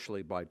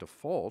virtually by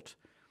default,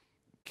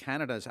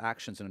 Canada's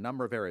actions in a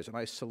number of areas, and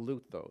I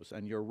salute those,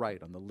 and you're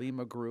right, on the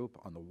Lima Group,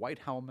 on the White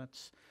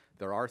Helmets,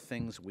 there are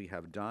things we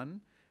have done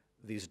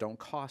these don't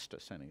cost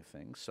us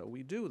anything, so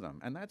we do them,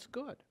 and that's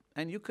good.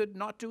 And you could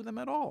not do them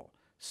at all.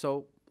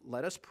 So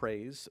let us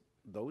praise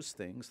those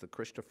things that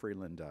Chrystia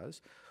Freeland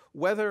does,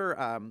 whether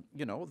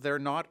you know, they're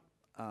not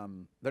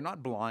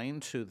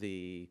blind to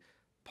the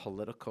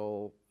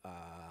political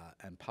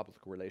and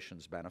public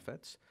relations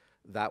benefits.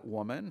 That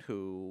woman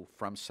who,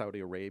 from Saudi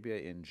Arabia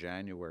in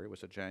January,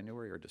 was it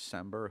January or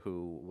December,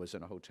 who was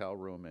in a hotel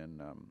room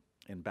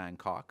in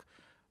Bangkok,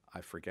 I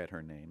forget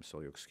her name,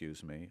 so you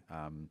excuse me,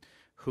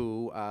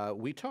 who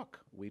we took.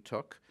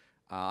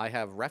 I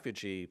have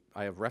refugee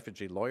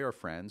lawyer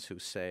friends who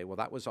say, well,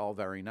 that was all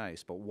very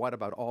nice, but what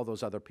about all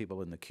those other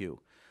people in the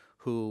queue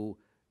who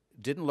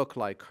didn't look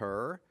like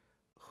her,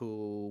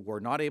 who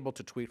were not able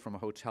to tweet from a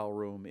hotel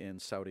room in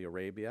Saudi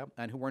Arabia,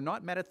 and who were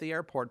not met at the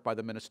airport by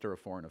the Minister of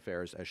Foreign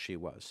Affairs as she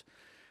was?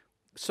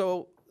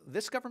 So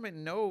this government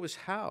knows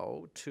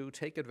how to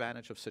take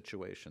advantage of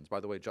situations. By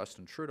the way,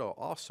 Justin Trudeau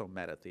also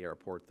met at the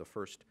airport the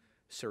first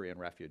Syrian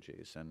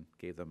refugees and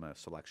gave them a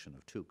selection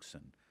of toques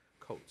and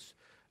coats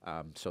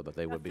so that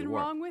they would be warm.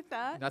 Nothing wrong with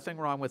that. Nothing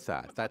wrong with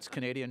that. That's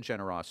Canadian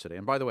generosity.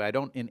 And by the way, I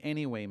don't in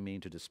any way mean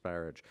to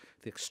disparage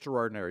the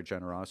extraordinary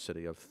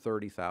generosity of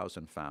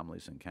 30,000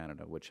 families in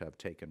Canada which have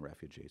taken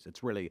refugees.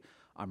 It's really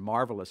a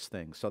marvelous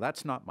thing. So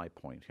that's not my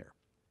point here.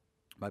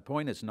 My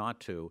point is not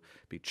to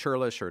be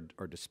churlish or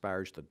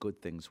disparage the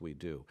good things we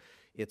do.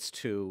 It's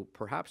to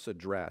perhaps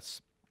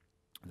address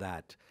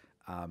that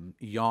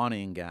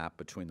yawning gap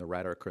between the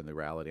rhetoric and the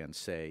reality and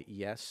say,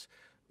 yes,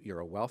 you're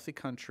a wealthy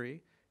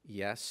country.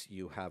 Yes,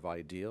 you have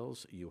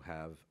ideals, you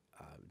have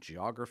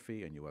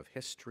geography, and you have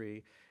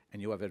history,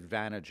 and you have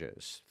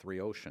advantages,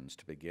 3 oceans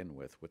to begin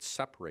with, which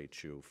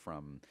separate you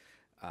from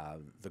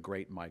the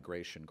great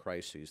migration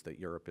crises that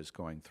Europe is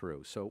going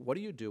through. So what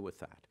do you do with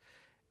that?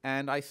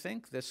 And I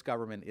think this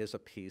government is a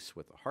piece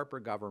with the Harper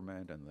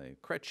government and the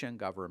Chrétien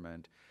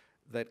government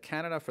that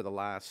Canada for the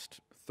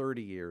last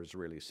 30 years,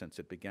 really, since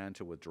it began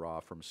to withdraw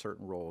from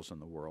certain roles in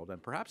the world,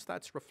 and perhaps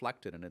that's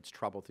reflected in its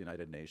trouble with the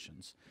United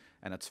Nations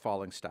and its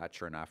falling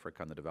stature in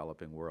Africa and the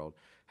developing world,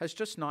 has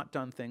just not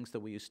done things that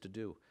we used to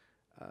do.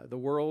 The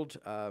world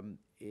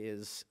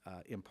is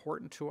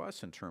important to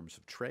us in terms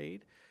of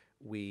trade.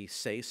 We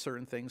say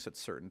certain things at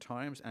certain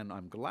times, and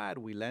I'm glad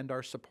we lend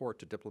our support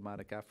to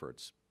diplomatic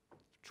efforts.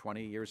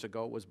 20 years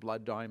ago it was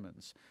Blood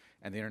Diamonds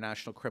and the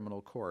International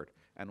Criminal Court,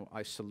 and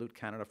I salute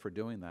Canada for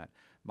doing that.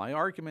 My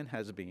argument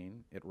has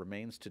been, it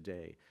remains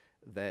today,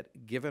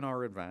 that given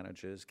our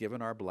advantages,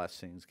 given our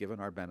blessings, given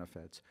our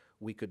benefits,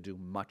 we could do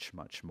much,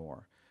 much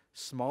more.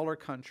 Smaller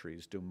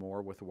countries do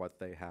more with what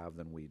they have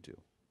than we do.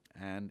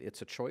 And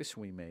it's a choice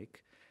we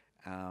make,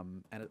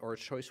 or a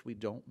choice we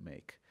don't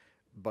make.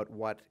 But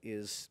what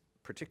is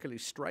particularly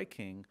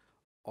striking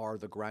are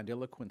the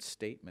grandiloquent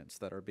statements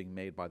that are being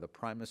made by the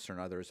Prime Minister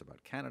and others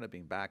about Canada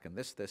being back and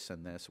this,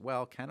 and this.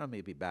 Well, Canada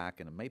may be back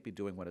and it might be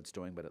doing what it's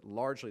doing, but it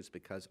largely is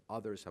because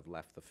others have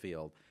left the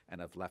field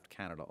and have left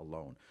Canada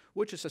alone,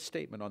 which is a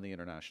statement on the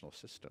international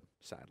system,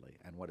 sadly,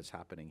 and what is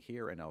happening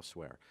here and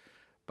elsewhere.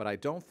 But I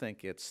don't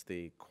think it's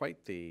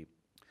quite the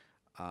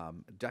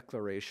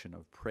declaration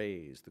of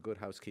praise, the good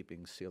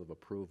housekeeping seal of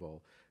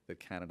approval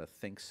that Canada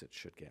thinks it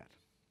should get.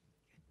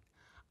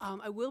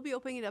 I will be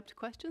opening it up to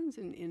questions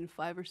in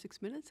 5 or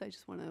 6 minutes. I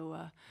just want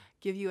to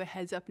give you a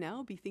heads up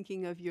now. Be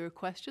thinking of your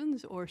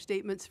questions or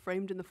statements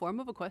framed in the form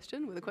of a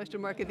question with a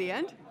question mark at the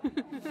end.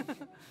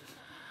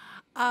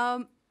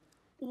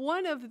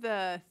 One of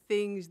the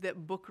things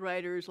that book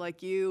writers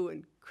like you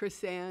and Chris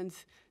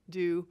Sands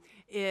do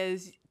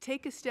is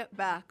take a step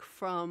back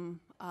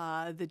from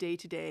the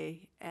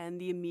day-to-day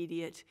and the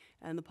immediate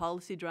and the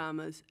policy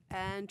dramas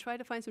and try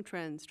to find some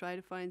trends, try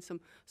to find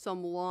some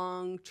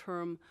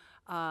long-term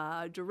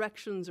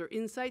directions or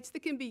insights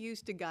that can be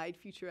used to guide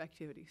future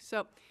activities.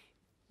 So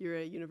you're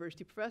a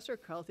university professor,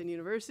 Carleton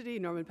University,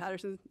 Norman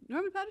Paterson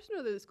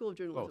or the School of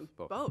Journalism?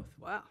 Both.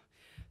 Wow.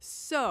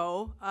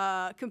 So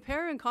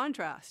compare and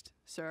contrast,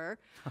 sir.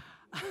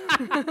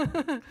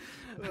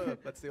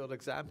 That's the old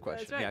exam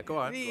question. That's right. Yeah, go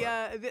on.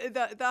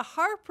 The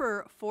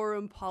Harper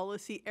foreign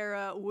policy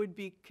era would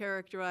be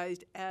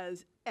characterized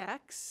as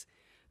X.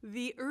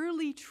 The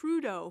early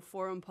Trudeau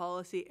foreign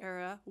policy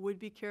era would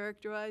be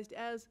characterized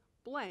as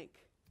blank.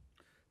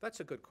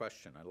 That's a good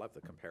question. I love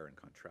the compare and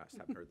contrast.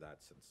 Haven't heard that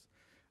since.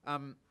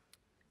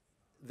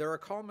 There are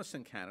columnists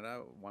in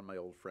Canada, one my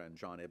old friend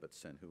John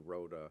Ibbotson, who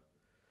wrote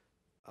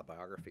a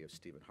biography of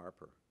Stephen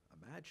Harper.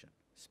 Imagine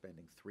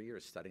spending 3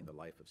 years studying the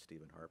life of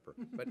Stephen Harper.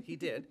 But he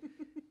did,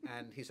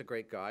 and he's a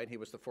great guy. And he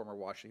was the former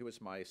Washington. He was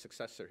my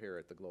successor here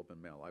at the Globe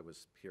and Mail. I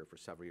was here for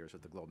several years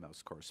as the Globe and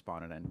Mail's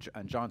correspondent,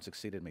 and John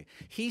succeeded me.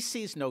 He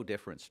sees no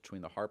difference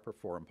between the Harper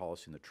foreign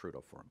policy and the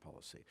Trudeau foreign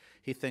policy.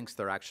 He thinks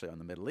they're actually on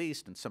the Middle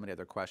East and so many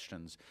other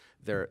questions.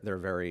 They're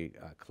very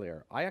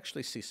clear. I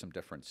actually see some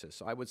differences.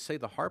 So I would say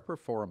the Harper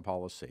foreign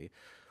policy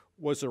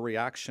was a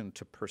reaction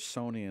to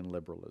Personian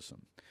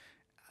liberalism,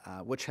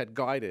 which had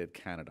guided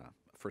Canada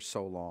for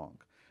so long.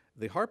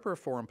 The Harper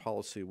foreign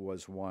policy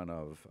was one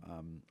of,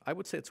 I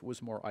would say it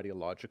was more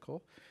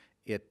ideological.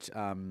 It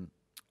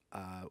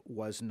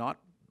was not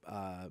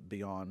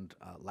beyond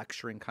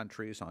lecturing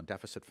countries on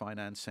deficit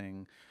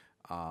financing,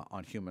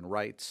 on human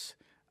rights.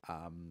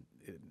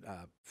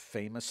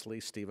 Famously,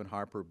 Stephen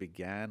Harper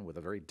began with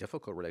a very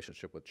difficult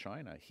relationship with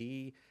China.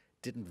 He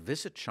didn't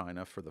visit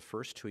China for the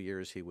first 2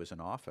 years he was in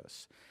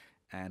office.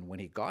 And when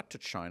he got to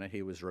China,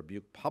 he was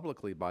rebuked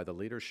publicly by the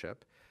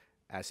leadership,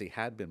 as he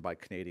had been by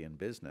Canadian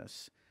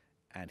business,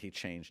 and he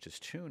changed his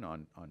tune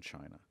on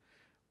China.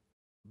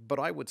 But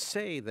I would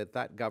say that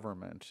that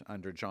government,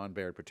 under John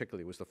Baird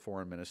particularly, was the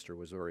foreign minister,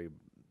 was very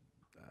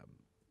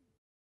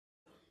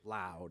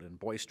loud and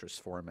boisterous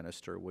foreign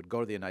minister, would go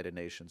to the United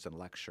Nations and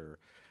lecture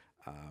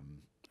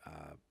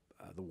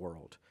the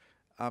world.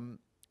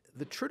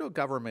 The Trudeau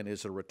government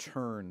is a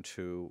return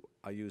to,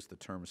 I use the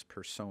terms,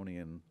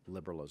 Pearsonian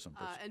liberalism.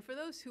 And for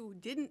those who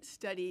didn't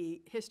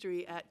study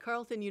history at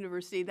Carleton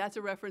University, that's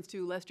a reference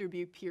to Lester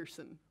B.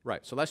 Pearson.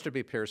 Right. So Lester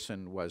B.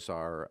 Pearson was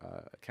our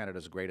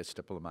Canada's greatest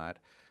diplomat.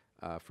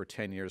 For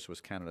 10 years was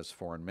Canada's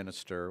foreign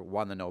minister,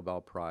 won the Nobel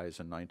Prize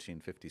in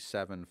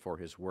 1957 for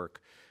his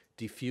work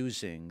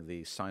defusing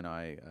the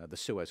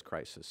Suez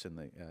Crisis in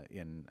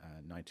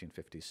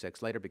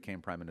 1956. Later became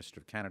Prime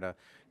Minister of Canada,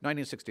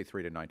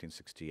 1963 to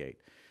 1968.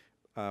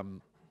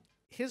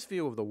 His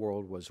view of the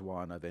world was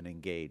one of an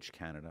engaged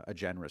Canada, a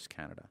generous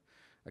Canada,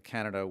 a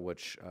Canada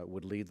which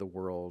would lead the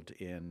world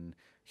in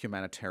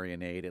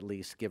humanitarian aid, at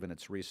least given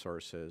its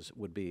resources,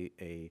 would be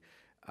a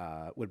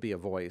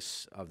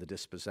voice of the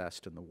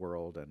dispossessed in the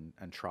world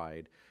and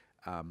tried,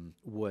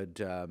 would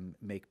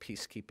make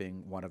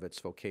peacekeeping one of its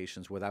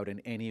vocations without in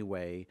any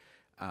way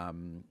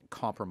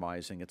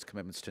compromising its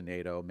commitments to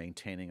NATO,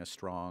 maintaining a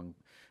strong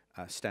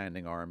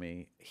standing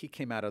army. He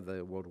came out of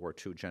the World War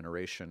II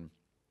generation.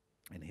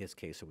 In his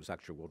case, it was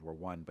actually World War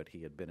I, but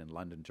he had been in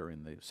London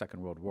during the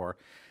Second World War,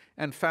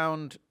 and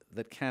found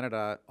that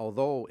Canada,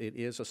 although it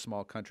is a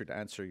small country, to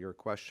answer your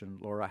question,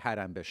 Laura, had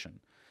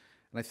ambition.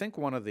 And I think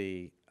one of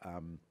the,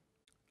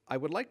 I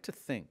would like to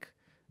think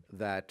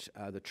that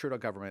the Trudeau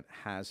government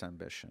has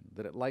ambition,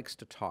 that it likes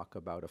to talk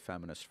about a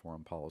feminist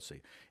foreign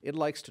policy. It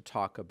likes to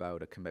talk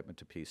about a commitment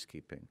to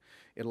peacekeeping.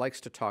 It likes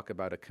to talk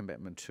about a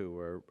commitment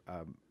to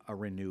a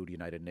renewed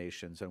United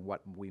Nations and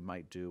what we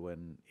might do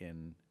in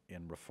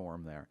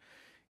reform there.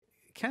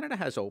 Canada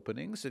has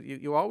openings.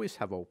 You always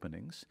have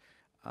openings.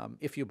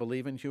 If you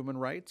believe in human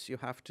rights, you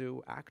have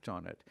to act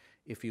on it.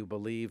 If you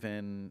believe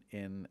in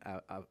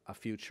a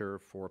future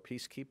for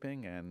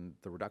peacekeeping and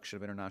the reduction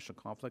of international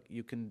conflict,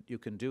 you can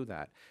do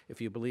that.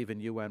 If you believe in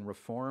UN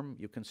reform,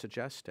 you can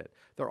suggest it.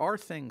 There are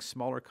things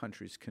smaller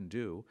countries can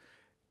do.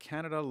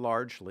 Canada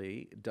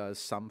largely does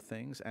some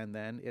things, and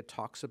then it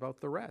talks about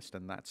the rest,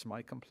 and that's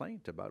my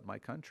complaint about my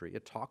country.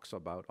 It talks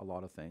about a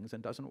lot of things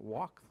and doesn't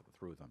walk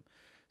through them.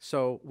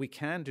 So we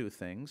can do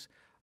things.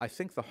 I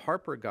think the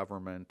Harper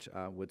government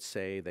would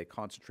say they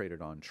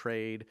concentrated on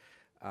trade.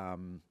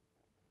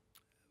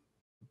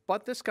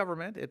 But this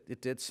government,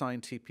 it did sign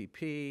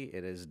TPP.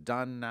 It has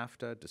done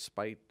NAFTA,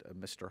 despite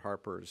Mr.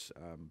 Harper's,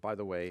 by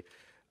the way,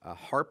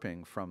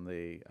 harping from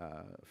the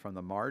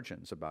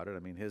margins about it. I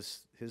mean,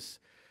 his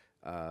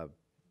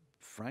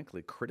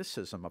frankly,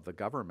 criticism of the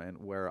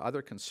government, where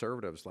other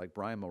conservatives like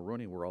Brian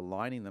Mulroney were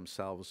aligning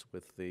themselves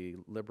with the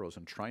Liberals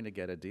and trying to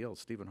get a deal.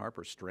 Stephen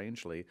Harper,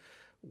 strangely,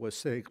 was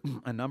saying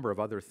a number of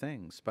other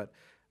things. But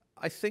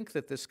I think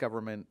that this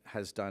government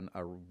has done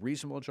a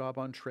reasonable job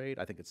on trade.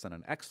 I think it's done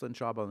an excellent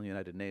job on the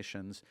United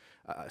Nations,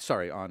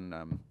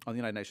 on the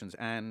United Nations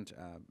and,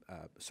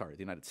 the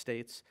United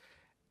States.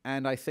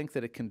 And I think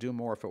that it can do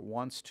more if it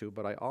wants to,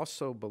 but I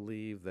also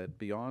believe that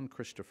beyond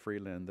Chrystia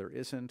Freeland, there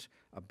isn't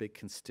a big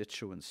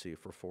constituency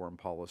for foreign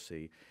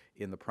policy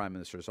in the Prime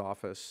Minister's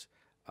office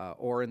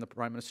or in the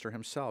Prime Minister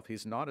himself.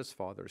 He's not his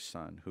father's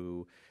son,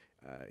 who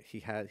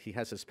he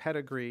has his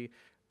pedigree,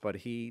 but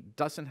he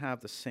doesn't have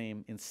the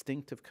same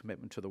instinctive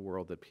commitment to the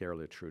world that Pierre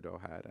Trudeau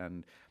had.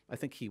 And I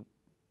think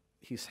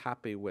he's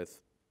happy with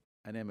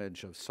an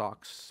image of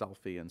socks,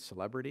 selfie, and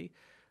celebrity.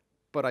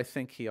 But I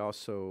think he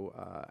also,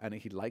 and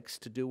he likes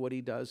to do what he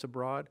does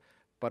abroad,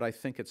 but I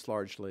think it's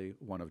largely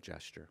one of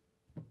gesture.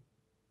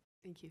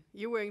 Thank you.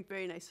 You're wearing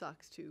very nice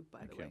socks too,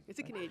 by the way. It's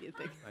a Canadian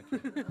thing.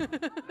 Thank you.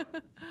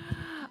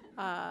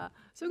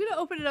 So I'm going to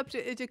open it up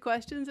to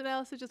questions, and I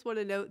also just want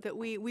to note that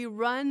we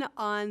run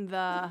on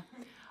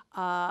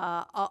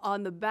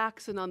the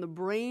backs and on the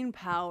brain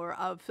power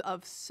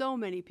of so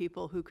many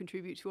people who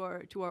contribute to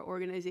our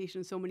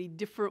organization in so many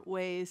different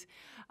ways.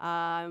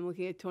 I'm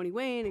looking at Tony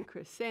Wayne and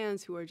Chris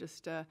Sands, who are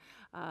just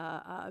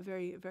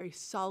very, very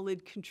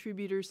solid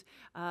contributors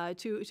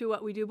to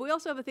what we do. But we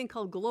also have a thing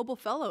called Global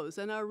Fellows,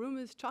 and our room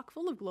is chock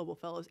full of Global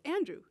Fellows.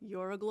 Andrew,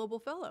 you're a Global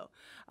Fellow.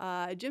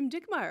 Jim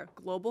Dickmeyer,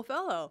 Global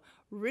Fellow.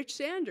 Rich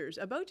Sanders,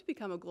 about to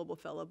become a Global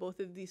Fellow. Both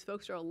of these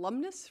folks are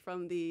alumnus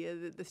from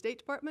the State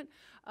Department.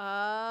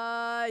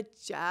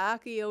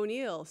 Jackie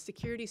O'Neill,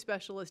 Security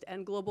Specialist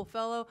and Global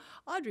Fellow.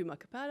 Audrey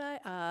Mukhopadhyay,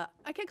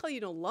 I can't call you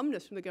an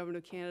alumnus from the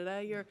Government of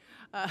Canada. You're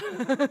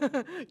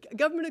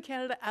Government of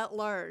Canada at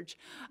large.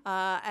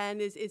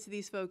 And it's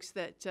these folks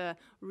that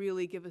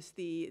really give us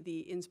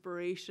the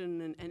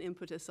inspiration and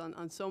impetus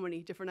on so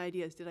many different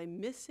ideas. Did I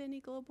miss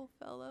any Global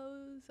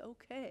Fellows?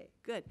 Okay,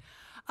 good.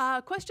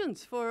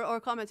 Questions or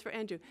comments for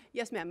Andrew?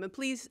 Yes, ma'am. And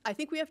please, I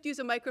think we have to use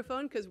a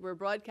microphone because we're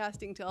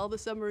broadcasting to all the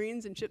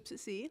submarines and ships at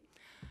sea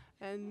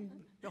and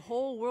the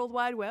whole World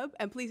Wide Web.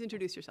 And please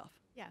introduce yourself.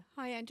 Yeah.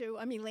 Hi, Andrew.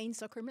 I'm Elaine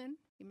Zuckerman.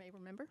 You may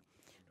remember.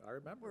 I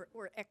remember.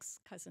 We're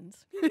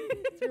ex-cousins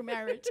through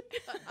marriage.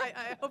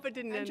 I hope it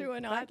didn't Andrew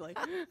end and I. badly.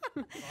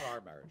 Not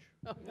our marriage.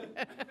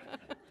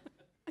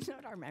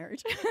 Not our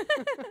marriage.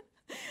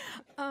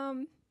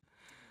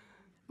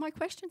 My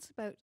question's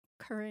about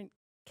current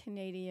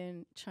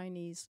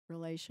Canadian-Chinese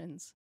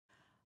relations.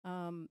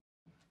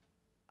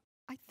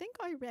 I think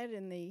I read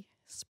in the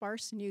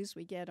sparse news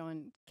we get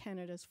on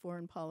Canada's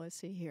foreign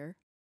policy here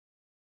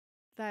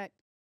that,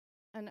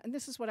 and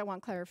this is what I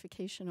want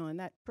clarification on,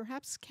 that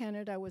perhaps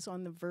Canada was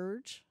on the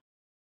verge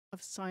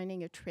of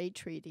signing a trade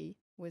treaty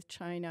with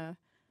China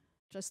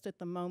just at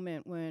the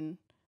moment when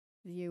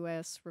the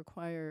U.S.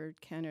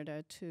 required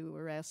Canada to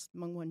arrest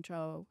Meng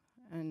Wanzhou,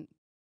 and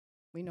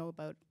we know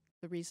about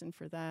the reason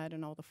for that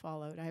and all the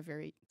fallout. I have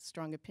very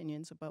strong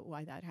opinions about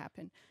why that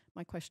happened.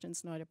 My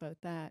question's not about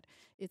that.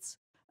 It's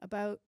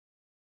about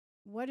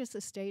what is the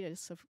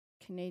status of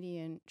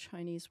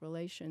Canadian-Chinese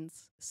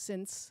relations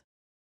since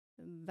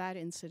that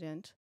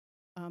incident?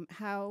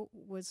 How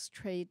was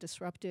trade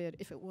disrupted,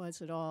 if it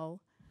was at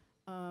all?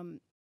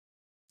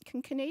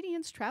 Can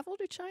Canadians travel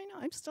to China?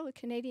 I'm still a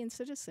Canadian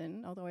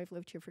citizen, although I've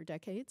lived here for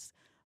decades.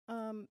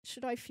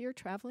 Should I fear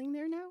traveling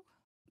there now?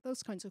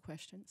 Those kinds of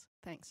questions.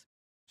 Thanks.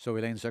 So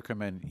Elaine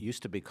Zuckerman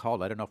used to be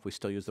called, I don't know if we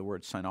still use the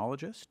word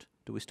sinologist.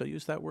 Do we still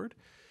use that word?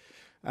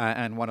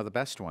 And one of the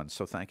best ones,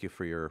 so thank you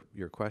for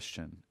your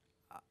question.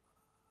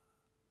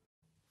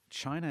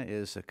 China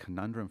is a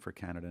conundrum for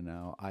Canada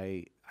now.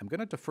 I'm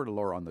going to defer to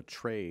Laura on the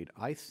trade.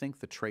 I think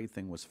the trade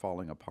thing was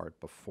falling apart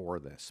before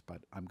this,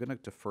 but I'm going to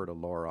defer to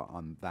Laura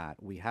on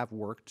that. We have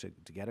worked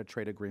to get a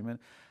trade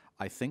agreement.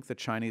 I think the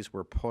Chinese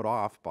were put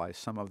off by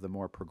some of the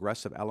more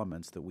progressive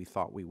elements that we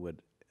thought we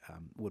would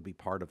be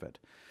part of it.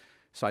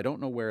 So I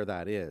don't know where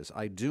that is.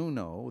 I do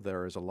know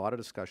there is a lot of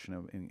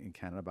discussion in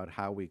Canada about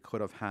how we could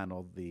have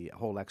handled the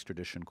whole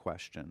extradition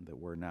question that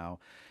we're now,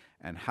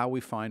 and how we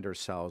find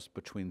ourselves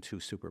between two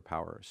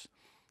superpowers,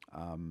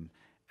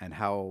 and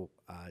how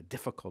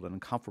difficult and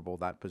uncomfortable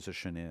that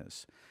position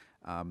is.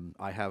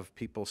 I have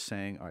people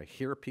saying, or I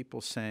hear people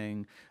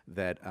saying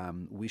that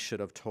we should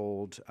have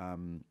told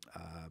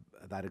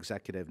that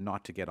executive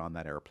not to get on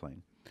that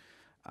airplane.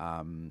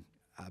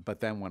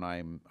 But then when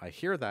I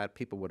hear that,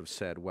 people would have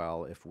said,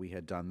 well, if we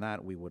had done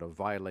that, we would have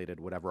violated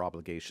whatever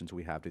obligations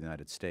we have to the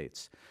United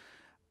States.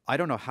 I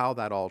don't know how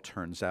that all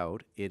turns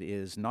out. It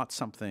is not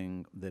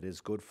something that is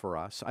good for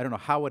us. I don't know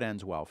how it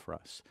ends well for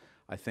us.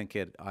 I think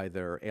it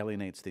either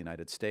alienates the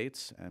United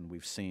States, and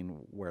we've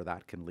seen where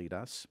that can lead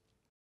us.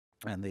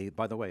 And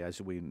by the way,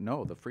 as we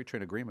know, the free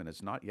trade agreement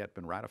has not yet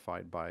been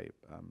ratified by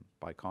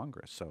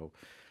Congress. So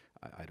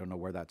I don't know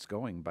where that's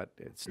going, but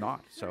it's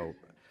not. So.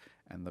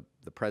 And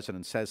the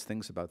president says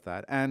things about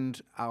that,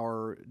 and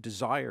our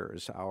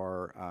desires,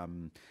 our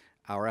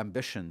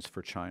ambitions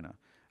for China.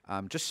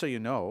 Just so you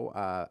know,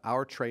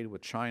 our trade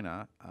with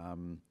China,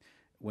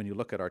 when you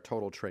look at our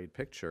total trade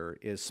picture,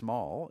 is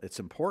small.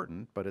 It's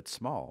important, but it's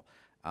small.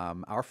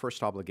 Our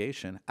first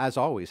obligation, as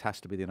always,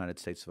 has to be the United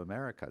States of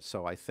America.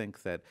 So I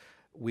think that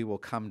we will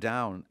come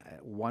down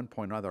at one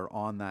point or another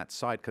on that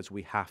side because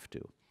we have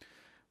to.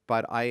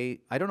 But I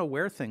don't know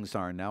where things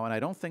are now, and I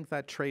don't think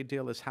that trade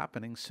deal is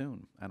happening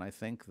soon. And I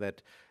think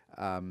that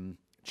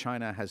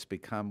China has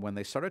become, when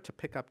they started to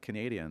pick up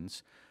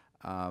Canadians,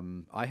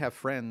 I have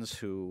friends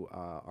who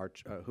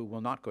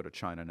will not go to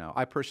China now.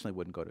 I personally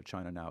wouldn't go to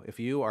China now. If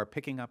you are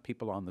picking up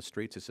people on the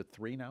streets, is it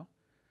 3 now?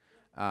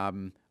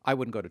 I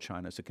wouldn't go to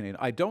China as a Canadian.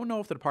 I don't know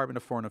if the Department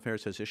of Foreign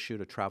Affairs has issued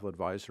a travel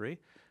advisory.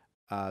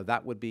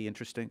 That would be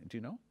interesting. Do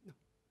you know?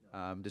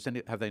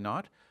 No. Have they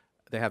not?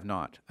 They have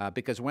not,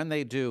 because when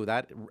they do,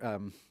 that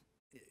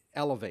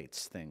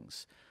elevates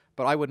things.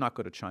 But I would not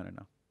go to China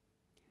now.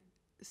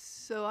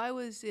 So I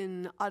was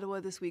in Ottawa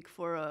this week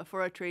for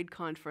a trade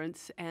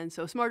conference, and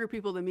so smarter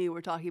people than me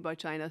were talking about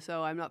China,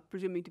 so I'm not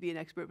presuming to be an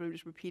expert, but I'm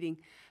just repeating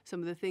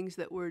some of the things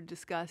that were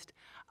discussed,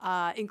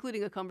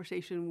 including a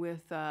conversation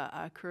with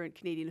a current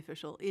Canadian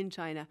official in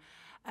China.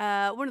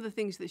 One of the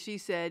things that she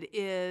said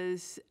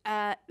is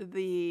at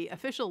the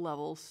official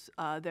levels,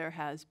 there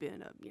has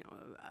been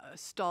a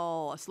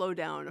stall, a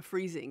slowdown, a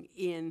freezing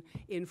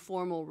in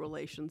formal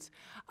relations.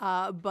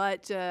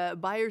 But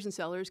buyers and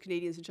sellers,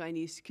 Canadians and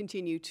Chinese,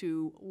 continue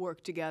to continue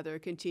work together,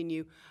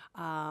 continue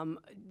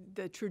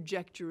the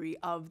trajectory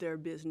of their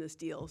business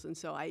deals. And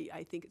so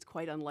I think it's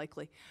quite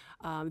unlikely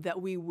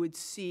that we would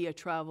see a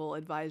travel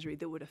advisory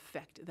that would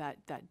affect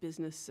that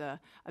business a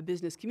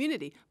business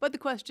community. But the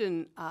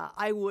question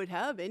I would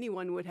have,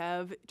 anyone would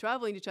have,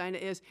 traveling to China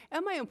is,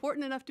 am I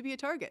important enough to be a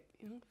target?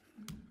 You know,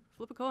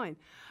 flip a coin.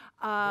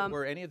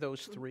 Were any of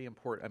those three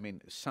important? I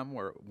mean,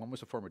 one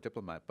was a former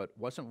diplomat, but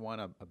wasn't one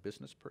a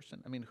business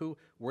person? I mean, who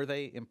were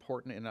they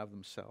important in and of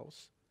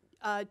themselves?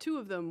 Two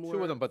of them were.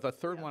 Two of them, but the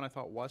third one I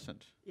thought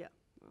wasn't. Yeah.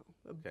 Well,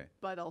 Okay.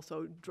 but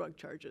also drug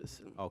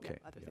charges and Okay,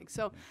 other yeah, things.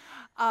 So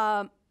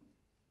the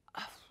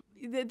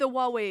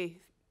Huawei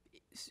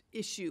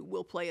issue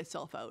will play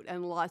itself out,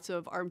 and lots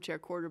of armchair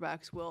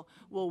quarterbacks will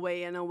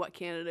weigh in on what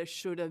Canada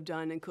should have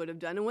done and could have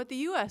done and what the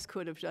U.S.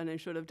 could have done and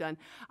should have done.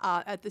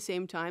 At the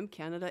same time,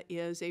 Canada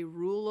is a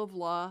rule of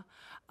law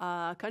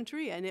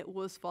country, and it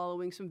was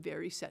following some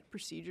very set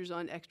procedures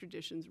on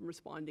extraditions and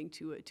responding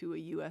to a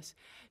U.S.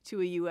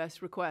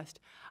 request.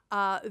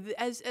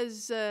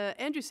 As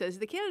Andrew says,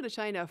 the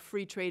Canada-China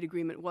free trade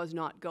agreement was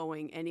not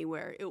going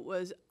anywhere. It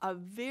was a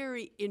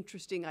very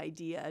interesting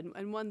idea,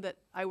 and one that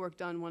I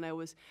worked on when I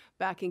was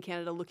back in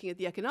Canada looking at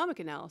the economic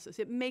analysis.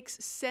 It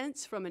makes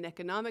sense from an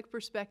economic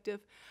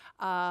perspective,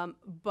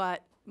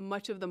 but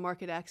much of the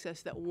market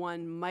access that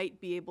one might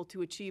be able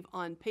to achieve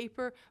on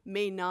paper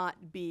may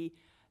not be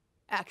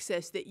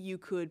access that you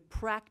could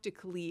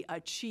practically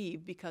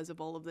achieve because of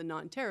all of the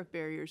non-tariff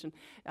barriers and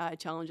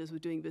challenges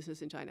with doing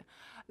business in China.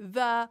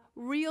 The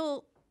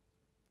real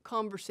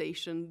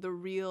conversation, the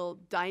real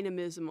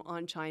dynamism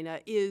on China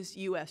is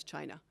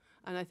U.S.-China.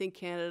 And I think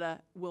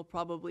Canada will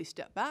probably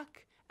step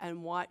back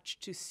and watch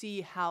to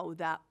see how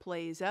that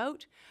plays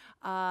out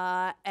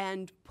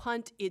and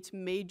punt its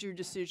major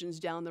decisions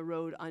down the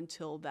road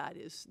until that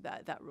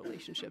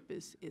relationship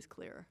is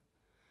clearer.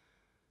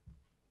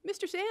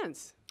 Mr.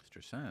 Sands.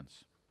 Mr.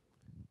 Sands.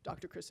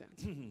 Dr. Chris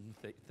Sands.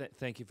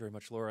 Thank you very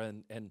much, Laura.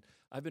 And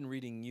I've been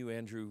reading you,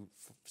 Andrew,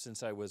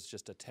 since I was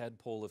just a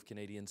tadpole of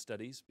Canadian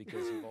studies,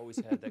 because you've always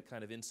had that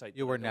kind of insight.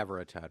 You were never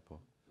a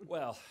tadpole.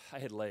 Well, I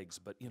had legs,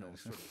 but, you know,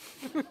 sort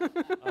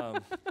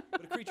of.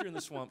 But a creature in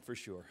the swamp for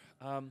sure.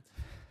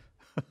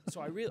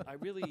 So I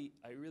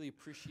really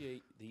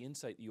appreciate the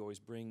insight you always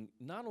bring,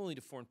 not only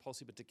to foreign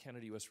policy, but to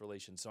Canada-U.S.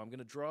 relations. So I'm going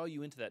to draw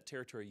you into that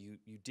territory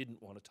you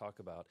didn't want to talk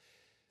about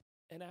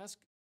and ask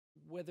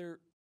whether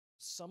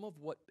some of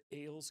what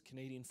ails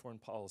Canadian foreign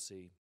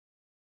policy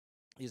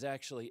is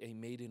actually a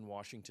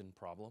made-in-Washington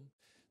problem,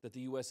 that the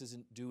U.S.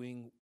 isn't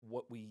doing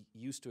what we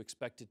used to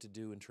expect it to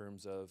do in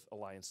terms of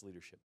alliance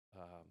leadership.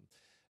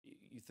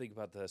 You think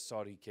about the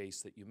Saudi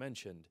case that you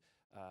mentioned.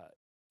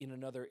 In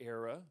another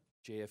era,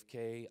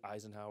 JFK,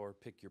 Eisenhower,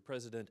 pick your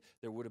president,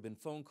 there would have been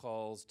phone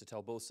calls to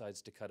tell both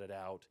sides to cut it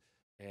out,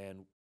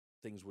 and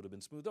things would have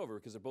been smoothed over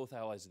because they're both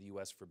allies of the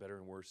U.S. for better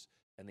and worse,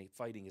 and the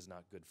fighting is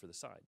not good for the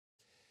side.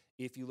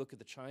 If you look at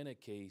the China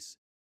case,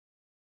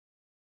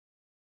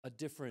 a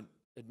different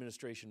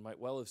administration might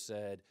well have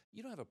said,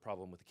 you don't have a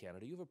problem with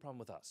Canada, you have a problem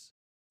with us.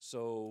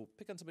 So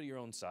pick on somebody your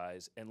own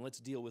size, and let's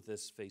deal with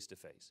this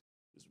face-to-face.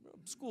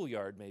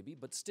 Schoolyard maybe,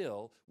 but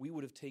still, we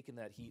would have taken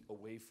that heat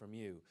away from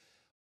you.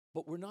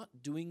 But we're not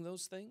doing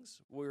those things.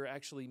 We're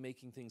actually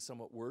making things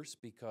somewhat worse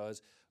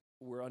because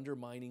we're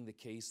undermining the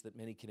case that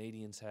many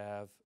Canadians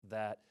have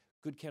that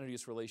good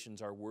Canada-U.S.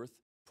 relations are worth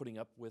putting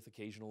up with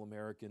occasional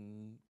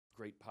American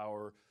great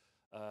power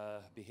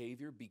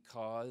behavior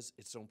because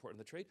it's so important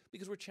to the trade,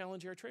 because we're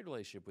challenging our trade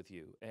relationship with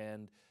you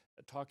and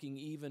talking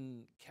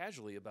even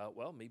casually about,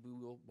 well, maybe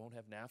we won't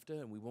have NAFTA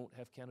and we won't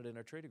have Canada in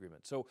our trade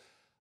agreement. So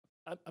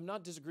I'm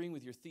not disagreeing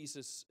with your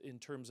thesis in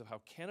terms of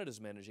how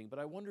Canada's managing, but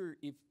I wonder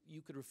if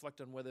you could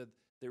reflect on whether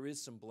there is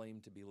some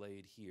blame to be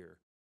laid here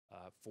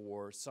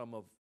for some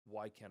of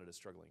why Canada's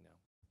struggling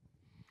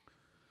now.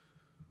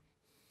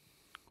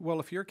 Well,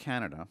 if you're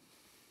Canada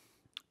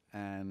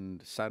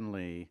and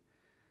suddenly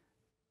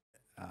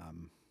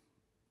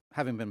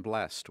having been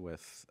blessed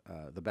with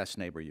the best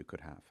neighbor you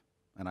could have,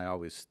 and I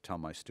always tell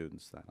my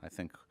students that, I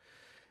think,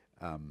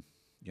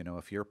 you know,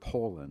 if you're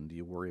Poland,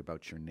 you worry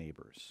about your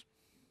neighbors.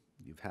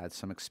 You've had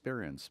some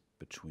experience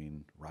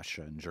between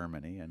Russia and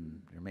Germany,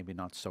 and you're maybe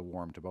not so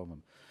warm to both of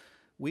them.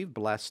 We've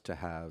blessed to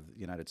have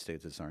the United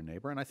States as our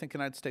neighbor, and I think the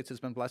United States has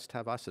been blessed to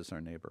have us as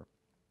our neighbor.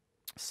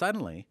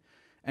 Suddenly,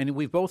 and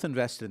we've both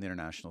invested in the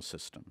international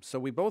system. So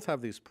we both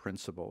have these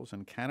principles,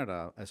 and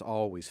Canada has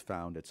always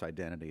found its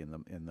identity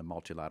in the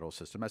multilateral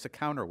system as a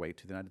counterweight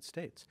to the United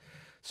States.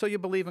 So you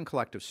believe in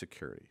collective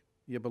security.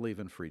 You believe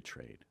in free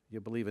trade.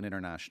 You believe in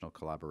international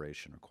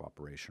collaboration or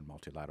cooperation,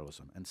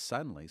 multilateralism. And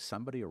suddenly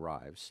somebody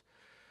arrives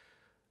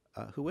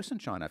who isn't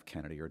John F.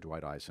 Kennedy or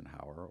Dwight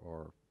Eisenhower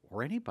or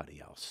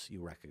anybody else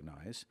you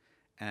recognize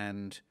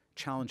and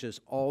challenges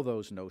all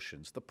those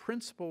notions, the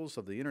principles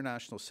of the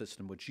international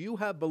system which you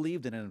have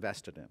believed in and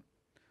invested in.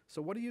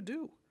 So what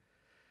do?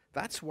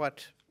 That's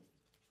what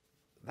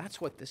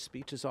this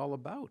speech is all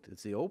about.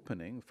 It's the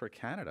opening for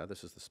Canada.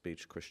 This is the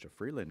speech Chrystia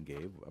Freeland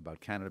gave about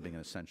Canada being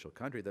an essential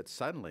country, that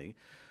suddenly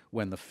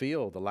when the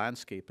field, the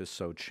landscape is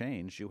so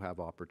changed, you have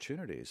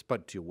opportunities.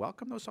 But do you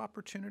welcome those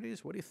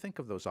opportunities? What do you think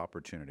of those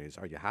opportunities?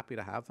 Are you happy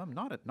to have them?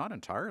 Not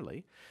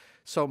entirely.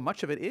 So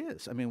much of it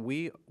is. I mean,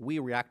 we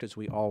react as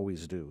we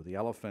always do. The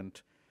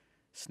elephant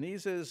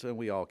sneezes and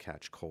we all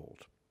catch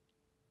cold.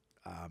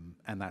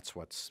 And that's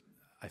what's,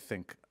 I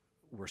think,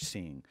 we're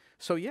seeing.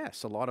 So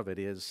yes, a lot of it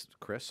is,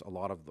 Chris, a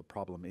lot of the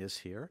problem is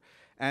here.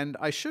 And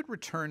I should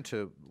return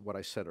to what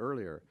I said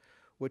earlier,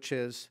 which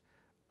is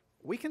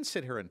we can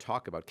sit here and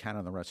talk about Canada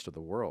and the rest of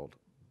the world,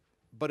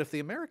 but if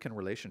the American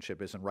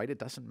relationship isn't right, it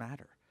doesn't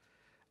matter.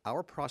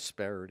 Our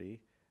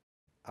prosperity,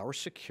 our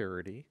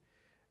security,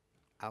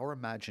 our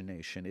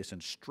imagination is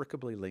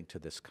inextricably linked to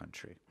this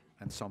country.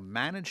 And so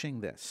managing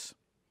this,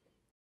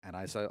 and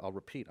as I'll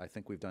repeat, I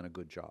think we've done a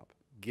good job,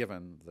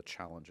 given the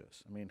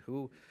challenges. I mean,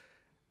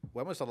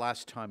 when was the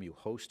last time you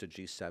host a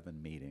G7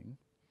 meeting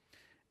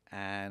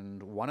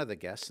and one of the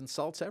guests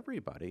insults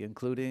everybody,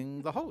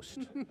 including the host?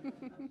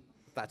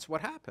 That's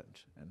what happened,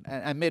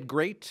 and amid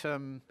great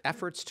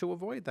efforts to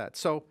avoid that.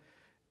 So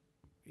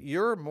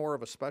you're more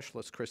of a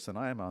specialist, Chris, than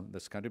I am on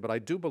this country, but I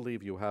do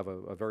believe you have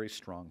a very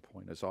strong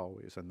point, as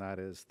always, and that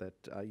is that,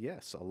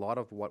 yes, a lot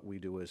of what we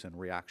do is in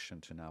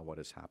reaction to now what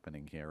is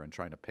happening here and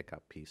trying to pick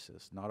up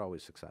pieces, not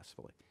always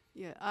successfully.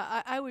 Yeah,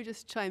 I would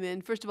just chime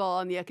in. First of all,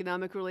 on the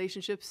economic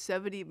relationships,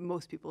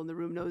 most people in the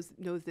room knows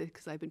this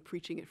because I've been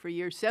preaching it for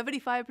years.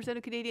 75%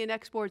 of Canadian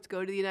exports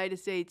go to the United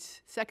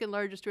States. Second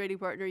largest trading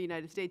partner,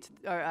 United States,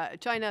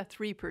 China,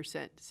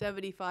 3%.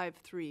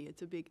 75-3.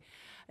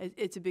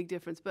 It's a big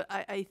difference. But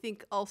I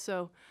think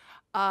also,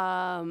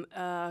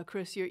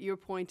 Chris, your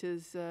point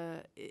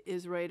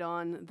is right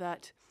on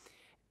that.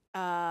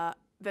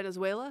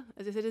 Venezuela,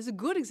 as I said, is a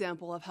good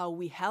example of how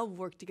we have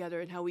worked together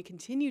and how we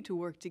continue to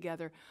work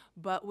together.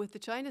 But with the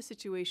China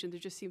situation, there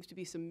just seems to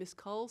be some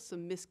miscalls,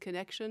 some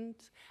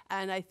misconnections.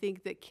 And I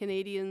think that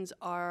Canadians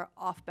are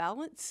off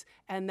balance,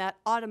 and that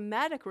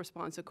automatic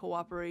response of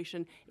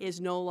cooperation is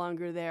no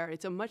longer there.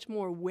 It's a much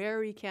more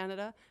wary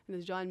Canada. And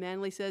as John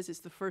Manley says,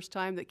 it's the first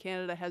time that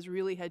Canada has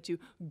really had to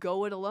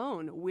go it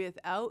alone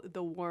without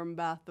the warm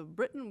bath of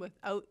Britain,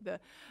 without the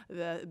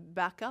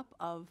backup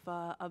of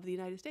the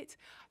United States.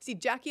 I see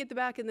Jackie at the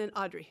back, and then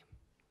Audrey.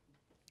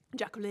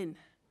 Jacqueline.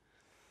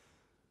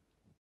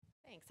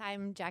 Thanks.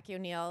 I'm Jackie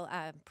O'Neill,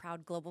 a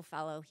proud global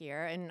fellow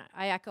here. And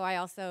I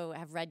also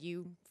have read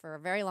you for a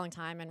very long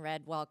time and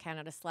read While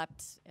Canada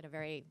Slept at a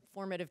very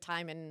formative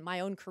time in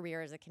my own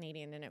career as a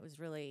Canadian, and it was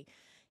really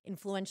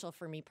influential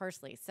for me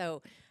personally.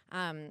 So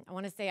I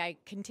want to say I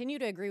continue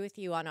to agree with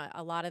you on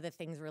a lot of the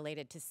things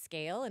related to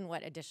scale and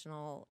what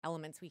additional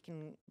elements we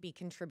can be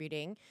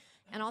contributing.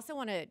 And also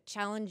want to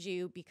challenge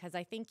you because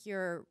I think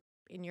you're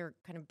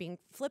kind of being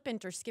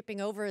flippant or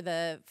skipping over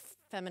the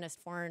feminist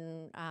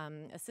foreign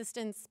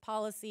assistance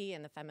policy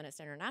and the feminist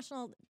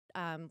international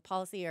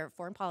policy or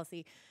foreign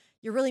policy.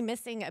 You're really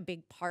missing a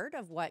big part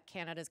of what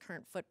Canada's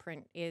current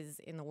footprint is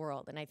in the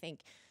world. And I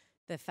think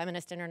the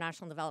feminist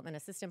international development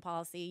assistance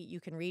policy, you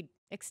can read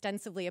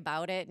extensively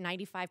about it.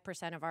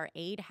 95% of our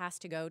aid has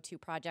to go to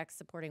projects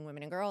supporting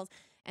women and girls.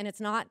 And it's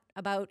not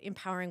about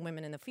empowering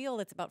women in the field.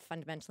 It's about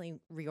fundamentally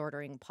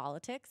reordering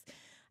politics.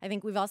 I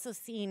think we've also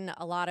seen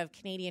a lot of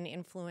Canadian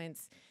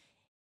influence,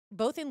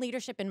 both in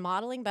leadership and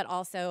modeling, but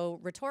also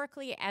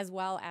rhetorically, as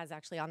well as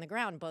actually on the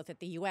ground, both at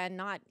the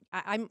UN.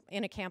 I'm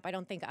in a camp, I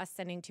don't think us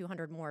sending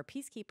 200 more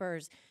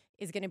peacekeepers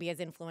is going to be as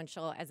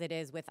influential as it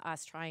is with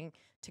us trying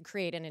to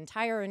create an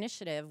entire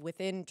initiative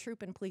within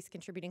troop and police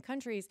contributing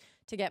countries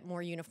to get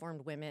more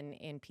uniformed women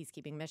in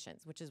peacekeeping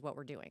missions, which is what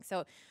we're doing.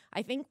 So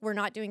I think we're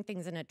not doing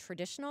things in a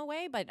traditional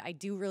way, but I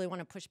do really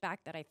want to push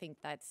back that I think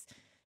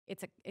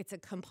it's a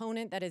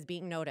component that is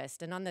being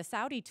noticed. And on the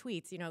Saudi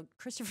tweets,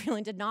 Christopher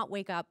Freeland did not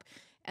wake up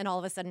and all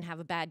of a sudden have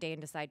a bad day and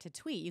decide to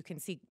tweet. You can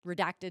see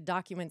redacted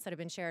documents that have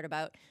been shared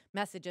about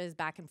messages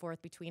back and forth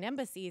between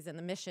embassies and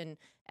the mission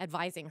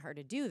advising her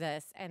to do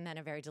this, and then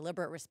a very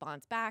deliberate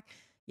response back.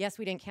 Yes,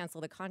 we didn't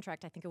cancel the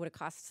contract. I think it would have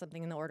cost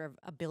something in the order of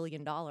 $1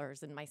 billion,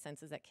 and my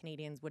sense is that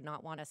Canadians would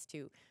not want us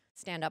to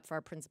stand up for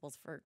our principles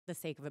for the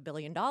sake of $1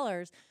 billion.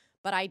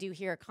 But I do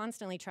hear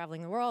constantly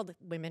traveling the world,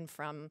 women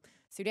from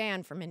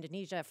Sudan, from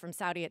Indonesia, from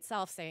Saudi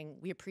itself saying,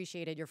 we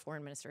appreciated your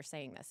foreign minister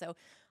saying this. So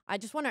I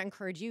just want to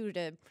encourage you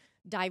to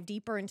dive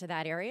deeper into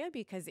that area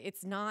because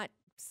it's not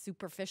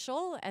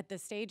superficial at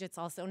this stage. It's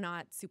also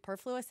not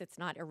superfluous. It's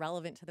not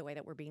irrelevant to the way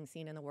that we're being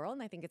seen in the world.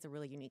 And I think it's a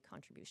really unique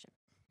contribution.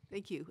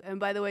 Thank you. And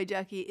by the way,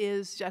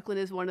 Jacqueline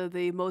is one of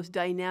the most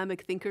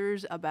dynamic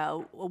thinkers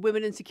about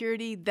women in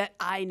security that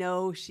I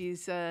know.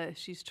 She's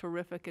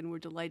terrific, and we're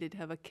delighted to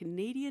have a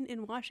Canadian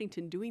in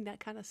Washington doing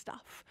that kind of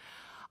stuff.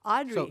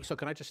 Audrey. So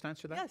can I just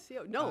answer that? Yes.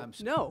 No.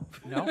 No?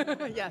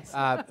 Yes.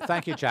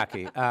 Thank you,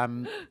 Jackie.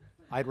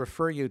 I'd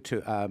refer you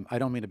to, I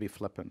don't mean to be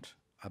flippant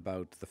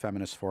about the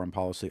feminist foreign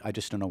policy. I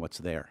just don't know what's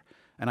there.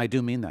 And I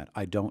do mean that.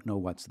 I don't know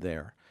what's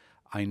there.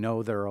 I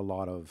know there are a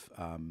lot of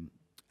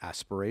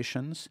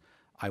aspirations.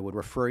 I would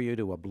refer you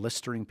to a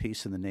blistering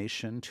piece in The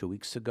Nation 2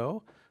 weeks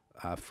ago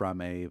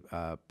from a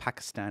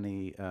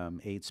Pakistani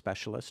aid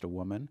specialist, a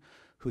woman,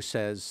 who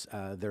says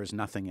there's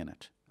nothing in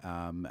it.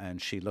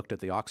 And she looked at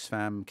the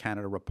Oxfam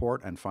Canada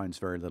report and finds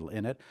very little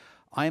in it.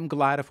 I am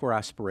glad if we're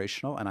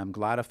aspirational, and I'm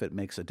glad if it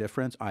makes a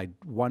difference. I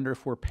wonder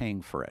if we're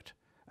paying for it.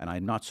 And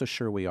I'm not so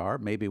sure we are.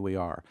 Maybe we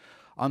are.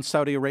 On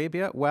Saudi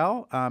Arabia,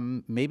 well,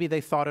 maybe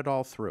they thought it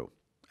all through.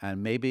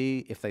 And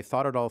maybe if they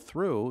thought it all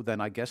through, then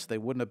I guess they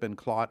wouldn't have been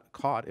caught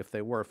if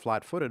they were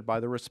flat-footed by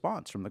the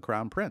response from the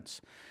Crown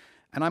Prince.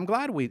 And I'm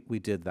glad we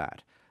did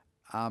that.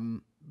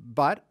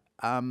 But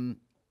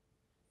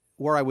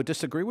where I would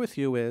disagree with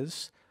you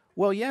is,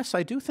 well, yes,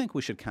 I do think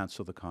we should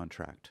cancel the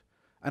contract.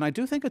 And I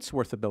do think it's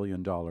worth $1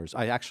 billion.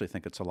 I actually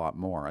think it's a lot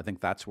more. I think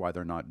that's why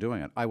they're not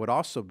doing it. I would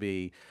also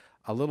be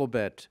a little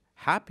bit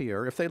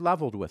happier if they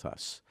leveled with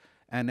us.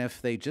 And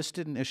if they just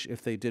didn't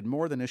if they did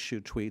more than issue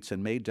tweets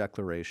and made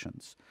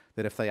declarations,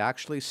 that if they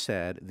actually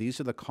said,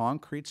 these are the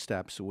concrete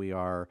steps we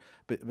are,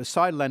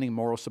 beside lending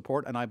moral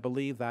support, and I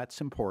believe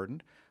that's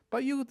important,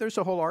 but there's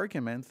a whole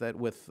argument that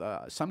with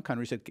some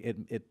countries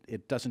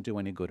it doesn't do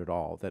any good at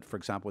all. That, for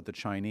example, with the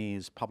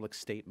Chinese, public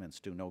statements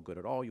do no good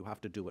at all. You have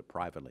to do it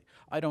privately.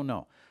 I don't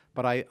know.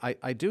 But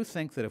I do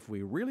think that if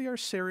we really are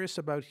serious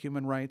about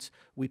human rights,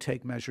 we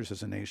take measures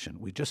as a nation.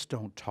 We just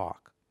don't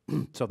talk.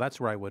 So that's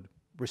where I would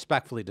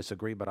respectfully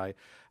disagree, but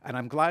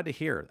I'm glad to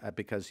hear that,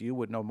 because you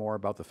would know more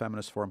about the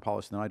feminist foreign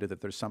policy than I do, that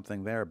there's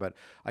something there. But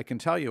I can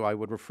tell you, I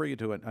would refer you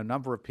to a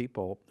number of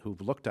people who've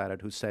looked at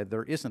it who said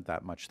there isn't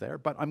that much there.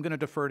 But I'm going to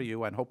defer to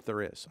you and hope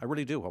there is. I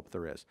really do hope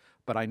there is.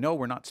 But I know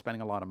we're not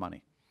spending a lot of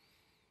money.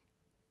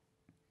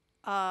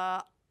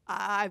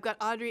 I've got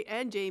Audrey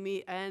and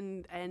Jamie,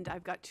 and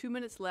I've got 2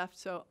 minutes left.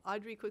 So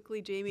Audrey,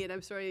 quickly, Jamie, and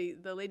I'm sorry,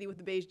 the lady with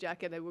the beige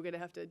jacket, we're going to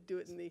have to do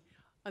it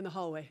in the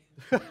hallway.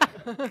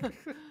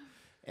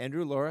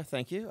 Andrew, Laura,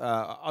 thank you.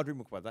 Audrey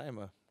Mukwadai, I'm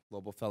a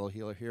global fellow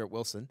healer here at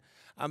Wilson.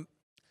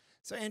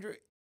 So Andrew,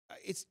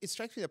 it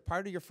strikes me that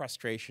part of your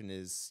frustration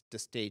is the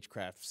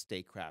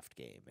statecraft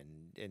game,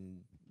 and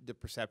the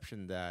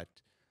perception that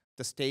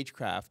the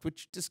stagecraft,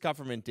 which this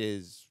government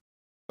is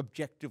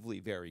objectively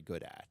very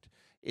good at,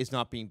 is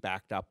not being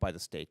backed up by the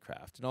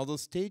statecraft. And although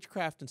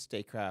stagecraft and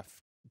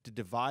statecraft, the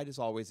divide has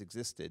always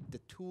existed, the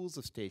tools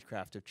of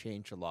stagecraft have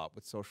changed a lot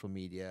with social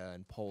media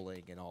and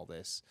polling and all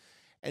this.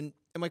 And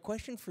my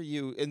question for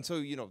you, and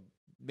so,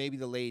 maybe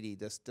the lady,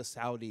 the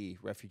Saudi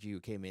refugee who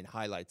came in,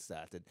 highlights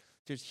that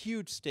there's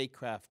huge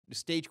stagecraft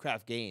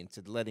gains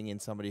to letting in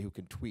somebody who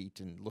can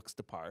tweet and looks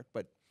the part,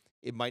 but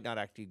it might not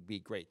actually be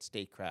great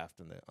statecraft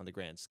on the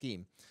grand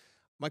scheme.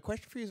 My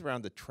question for you is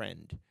around the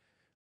trend.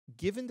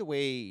 Given the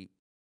way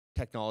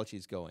technology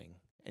is going,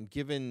 and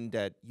given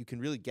that you can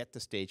really get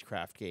the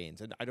stagecraft gains,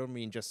 and I don't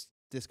mean just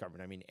this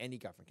government, I mean any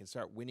government can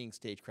start winning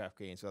stagecraft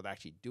gains without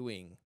actually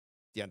doing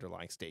the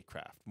underlying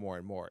statecraft more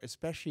and more,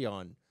 especially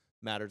on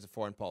matters of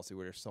foreign policy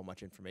where there's so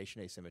much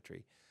information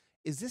asymmetry.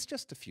 Is this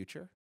just the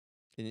future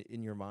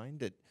in your mind?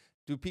 That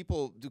do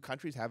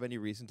countries have any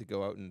reason to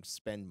go out and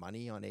spend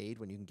money on aid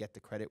when you can get the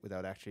credit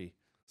without actually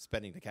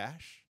spending the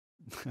cash?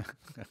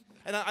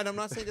 And I'm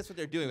not saying that's what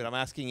they're doing, but I'm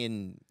asking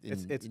in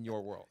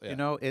your world.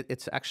 Yeah.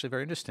 It's actually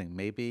very interesting.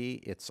 Maybe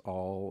it's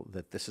all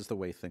that this is the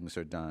way things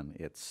are done.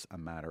 It's a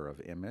matter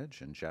of image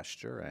and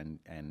gesture.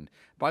 And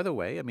by the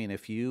way, I mean,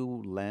 if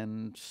you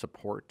lend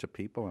support to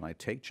people, and I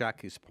take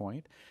Jackie's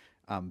point,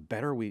 I'm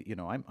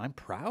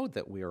proud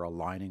that we are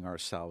aligning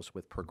ourselves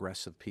with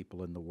progressive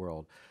people in the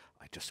world.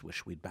 I just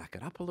wish we'd back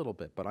it up a little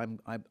bit. But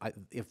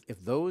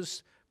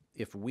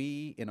if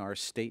we in our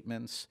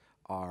statements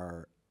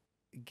are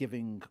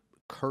giving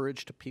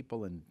courage to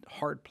people in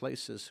hard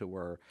places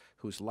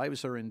whose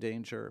lives are in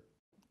danger,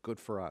 good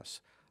for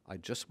us. I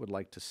just would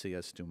like to see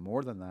us do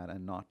more than that,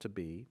 and not to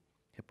be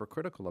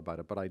hypocritical about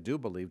it. But I do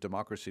believe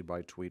democracy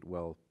by tweet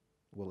will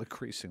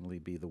increasingly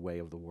be the way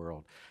of the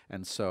world.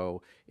 And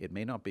so it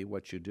may not be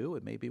what you do,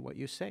 it may be what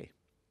you say.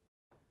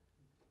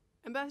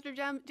 Ambassador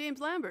James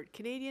Lambert,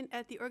 Canadian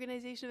at the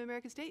Organization of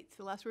American States.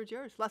 The last word's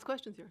yours. Last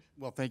question's yours.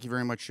 Well, thank you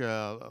very much,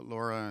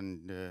 Laura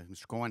and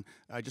Mr. Cohen.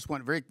 I just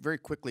want very, very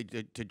quickly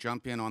to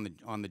jump in on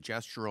the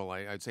gestural.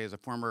 I'd say, as a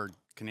former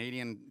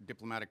Canadian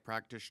diplomatic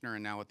practitioner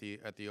and now at the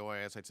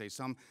OIS, I'd say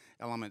some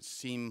elements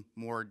seem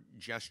more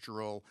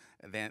gestural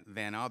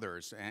than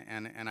others.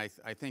 And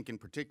I think in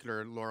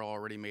particular, Laura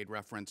already made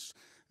reference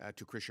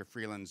to Chrystia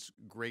Freeland's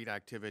great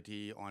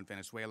activity on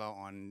Venezuela,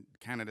 on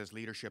Canada's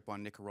leadership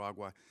on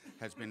Nicaragua,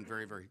 has been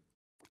very, very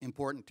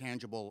important,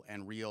 tangible,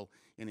 and real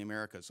in the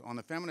Americas. On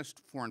the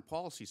feminist foreign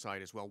policy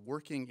side as well,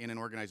 working in an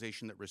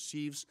organization that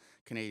receives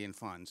Canadian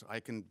funds,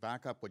 I can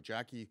back up what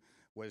Jackie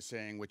was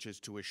saying, which is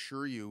to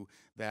assure you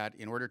that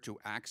in order to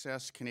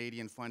access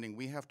Canadian funding,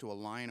 we have to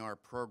align our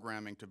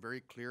programming to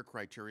very clear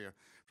criteria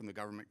from the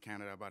Government of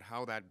Canada about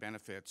how that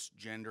benefits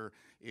gender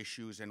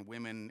issues and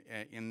women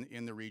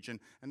in the region.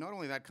 And not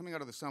only that, coming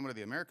out of the Summit of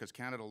the Americas,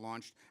 Canada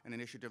launched an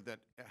initiative that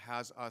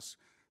has us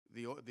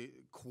the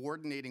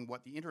coordinating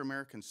what the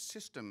Inter-American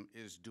system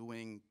is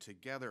doing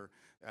together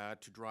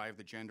to drive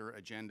the gender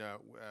agenda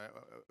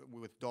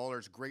with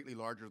dollars greatly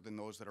larger than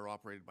those that are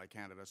operated by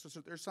Canada. So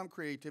there's some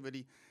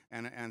creativity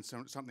and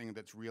something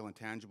that's real and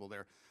tangible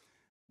there.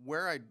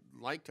 where I'd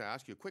like to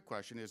ask you a quick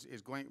question is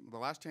going, the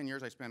last 10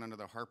 years I spent under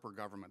the Harper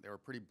government, they were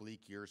pretty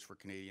bleak years for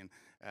Canadian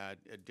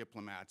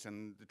diplomats,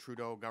 and the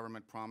Trudeau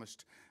government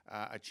promised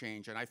a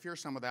change. And I fear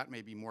some of that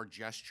may be more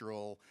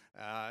gestural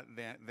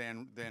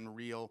than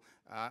real.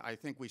 I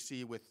think we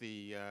see with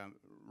the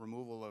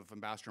removal of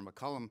Ambassador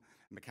McCallum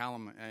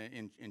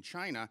in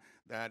China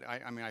that,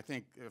 I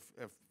think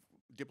if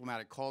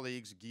diplomatic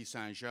colleagues, Guy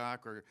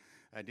Saint-Jacques or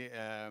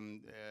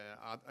David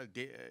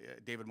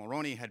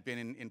Mulroney had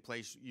been in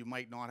place, you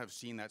might not have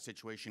seen that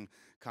situation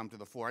come to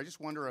the fore. I just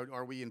wonder,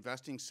 are we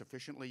investing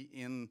sufficiently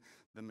in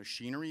the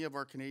machinery of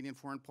our Canadian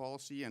foreign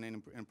policy and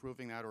in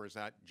improving that, or is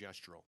that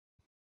gestural?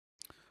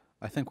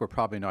 I think we're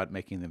probably not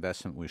making the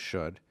investment we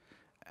should.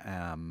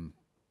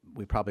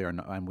 We probably are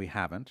not, and we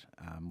haven't,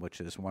 which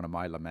is one of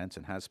my laments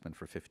and has been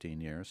for 15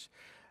 years.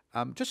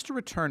 Just to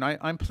return,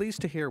 I'm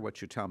pleased to hear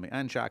what you tell me,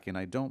 and Jackie, and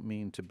I don't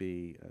mean to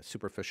be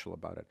superficial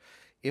about it.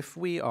 If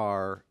we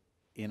are,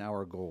 in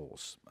our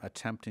goals,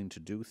 attempting to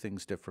do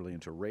things differently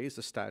and to raise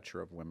the stature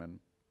of women,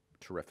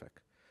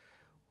 terrific.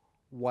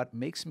 What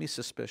makes me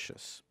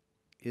suspicious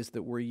is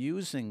that we're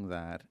using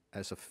that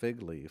as a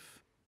fig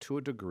leaf, to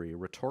a degree,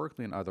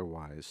 rhetorically and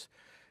otherwise,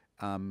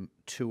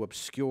 to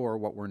obscure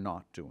what we're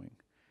not doing.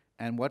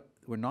 And what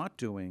we're not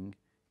doing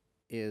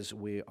is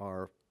we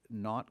are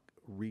not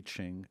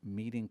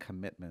meeting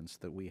commitments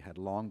that we had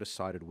long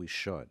decided we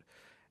should.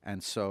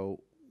 And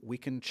so we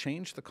can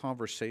change the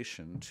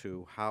conversation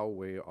to how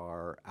we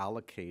are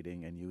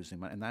allocating and using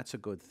money, and that's a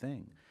good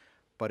thing.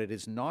 But it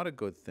is not a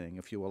good thing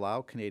if you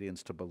allow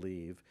Canadians to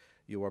believe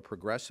you are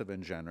progressive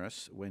and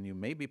generous when you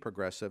may be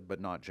progressive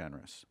but not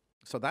generous.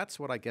 So that's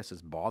what I guess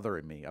is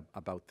bothering me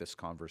about this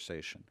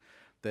conversation,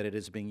 that it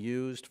is being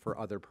used for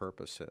other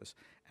purposes,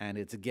 and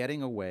it's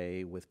getting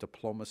away with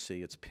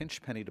diplomacy. It's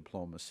pinch penny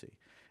diplomacy.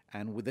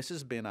 And this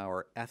has been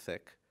our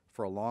ethic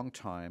for a long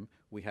time.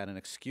 We had an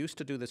excuse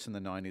to do this in the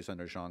 90s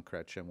under Jean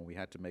Chrétien when we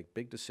had to make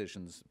big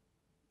decisions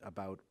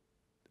about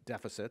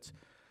deficits.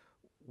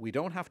 We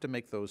don't have to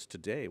make those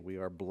today. We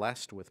are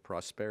blessed with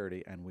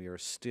prosperity, and we are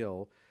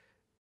still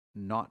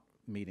not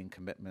meeting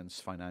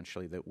commitments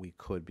financially that we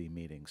could be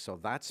meeting. So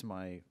that's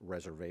my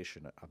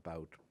reservation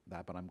about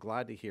that. But I'm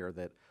glad to hear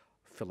that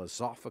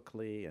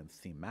philosophically and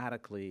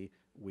thematically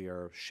we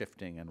are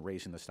shifting and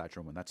raising the stature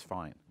of women. That's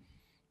fine.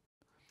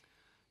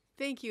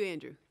 Thank you,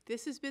 Andrew.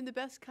 This has been the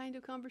best kind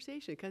of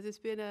conversation because it's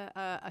been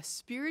a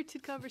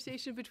spirited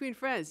conversation between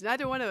friends.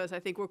 Neither one of us, I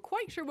think, were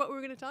quite sure what we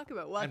were going to talk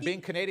about. Well, and being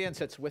Canadians,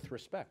 it's with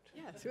respect.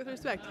 Yes, with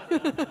respect.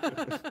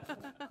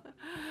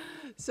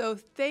 So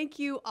thank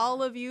you,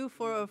 all of you,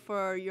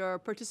 for your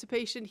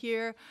participation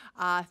here.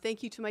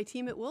 Thank you to my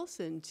team at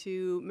Wilson,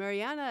 to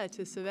Mariana,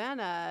 to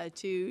Savannah,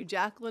 to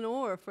Jack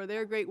Lenore for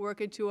their great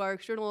work, and to our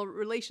external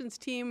relations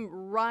team,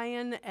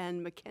 Ryan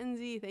and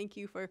Mackenzie. Thank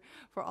you for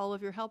all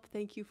of your help.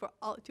 Thank you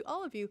to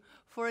all of you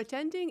for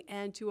attending,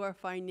 and to our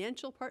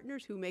financial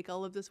partners who make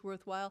all of this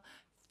worthwhile.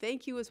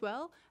 Thank you as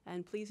well,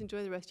 and please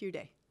enjoy the rest of your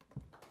day.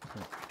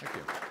 Thank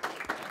you.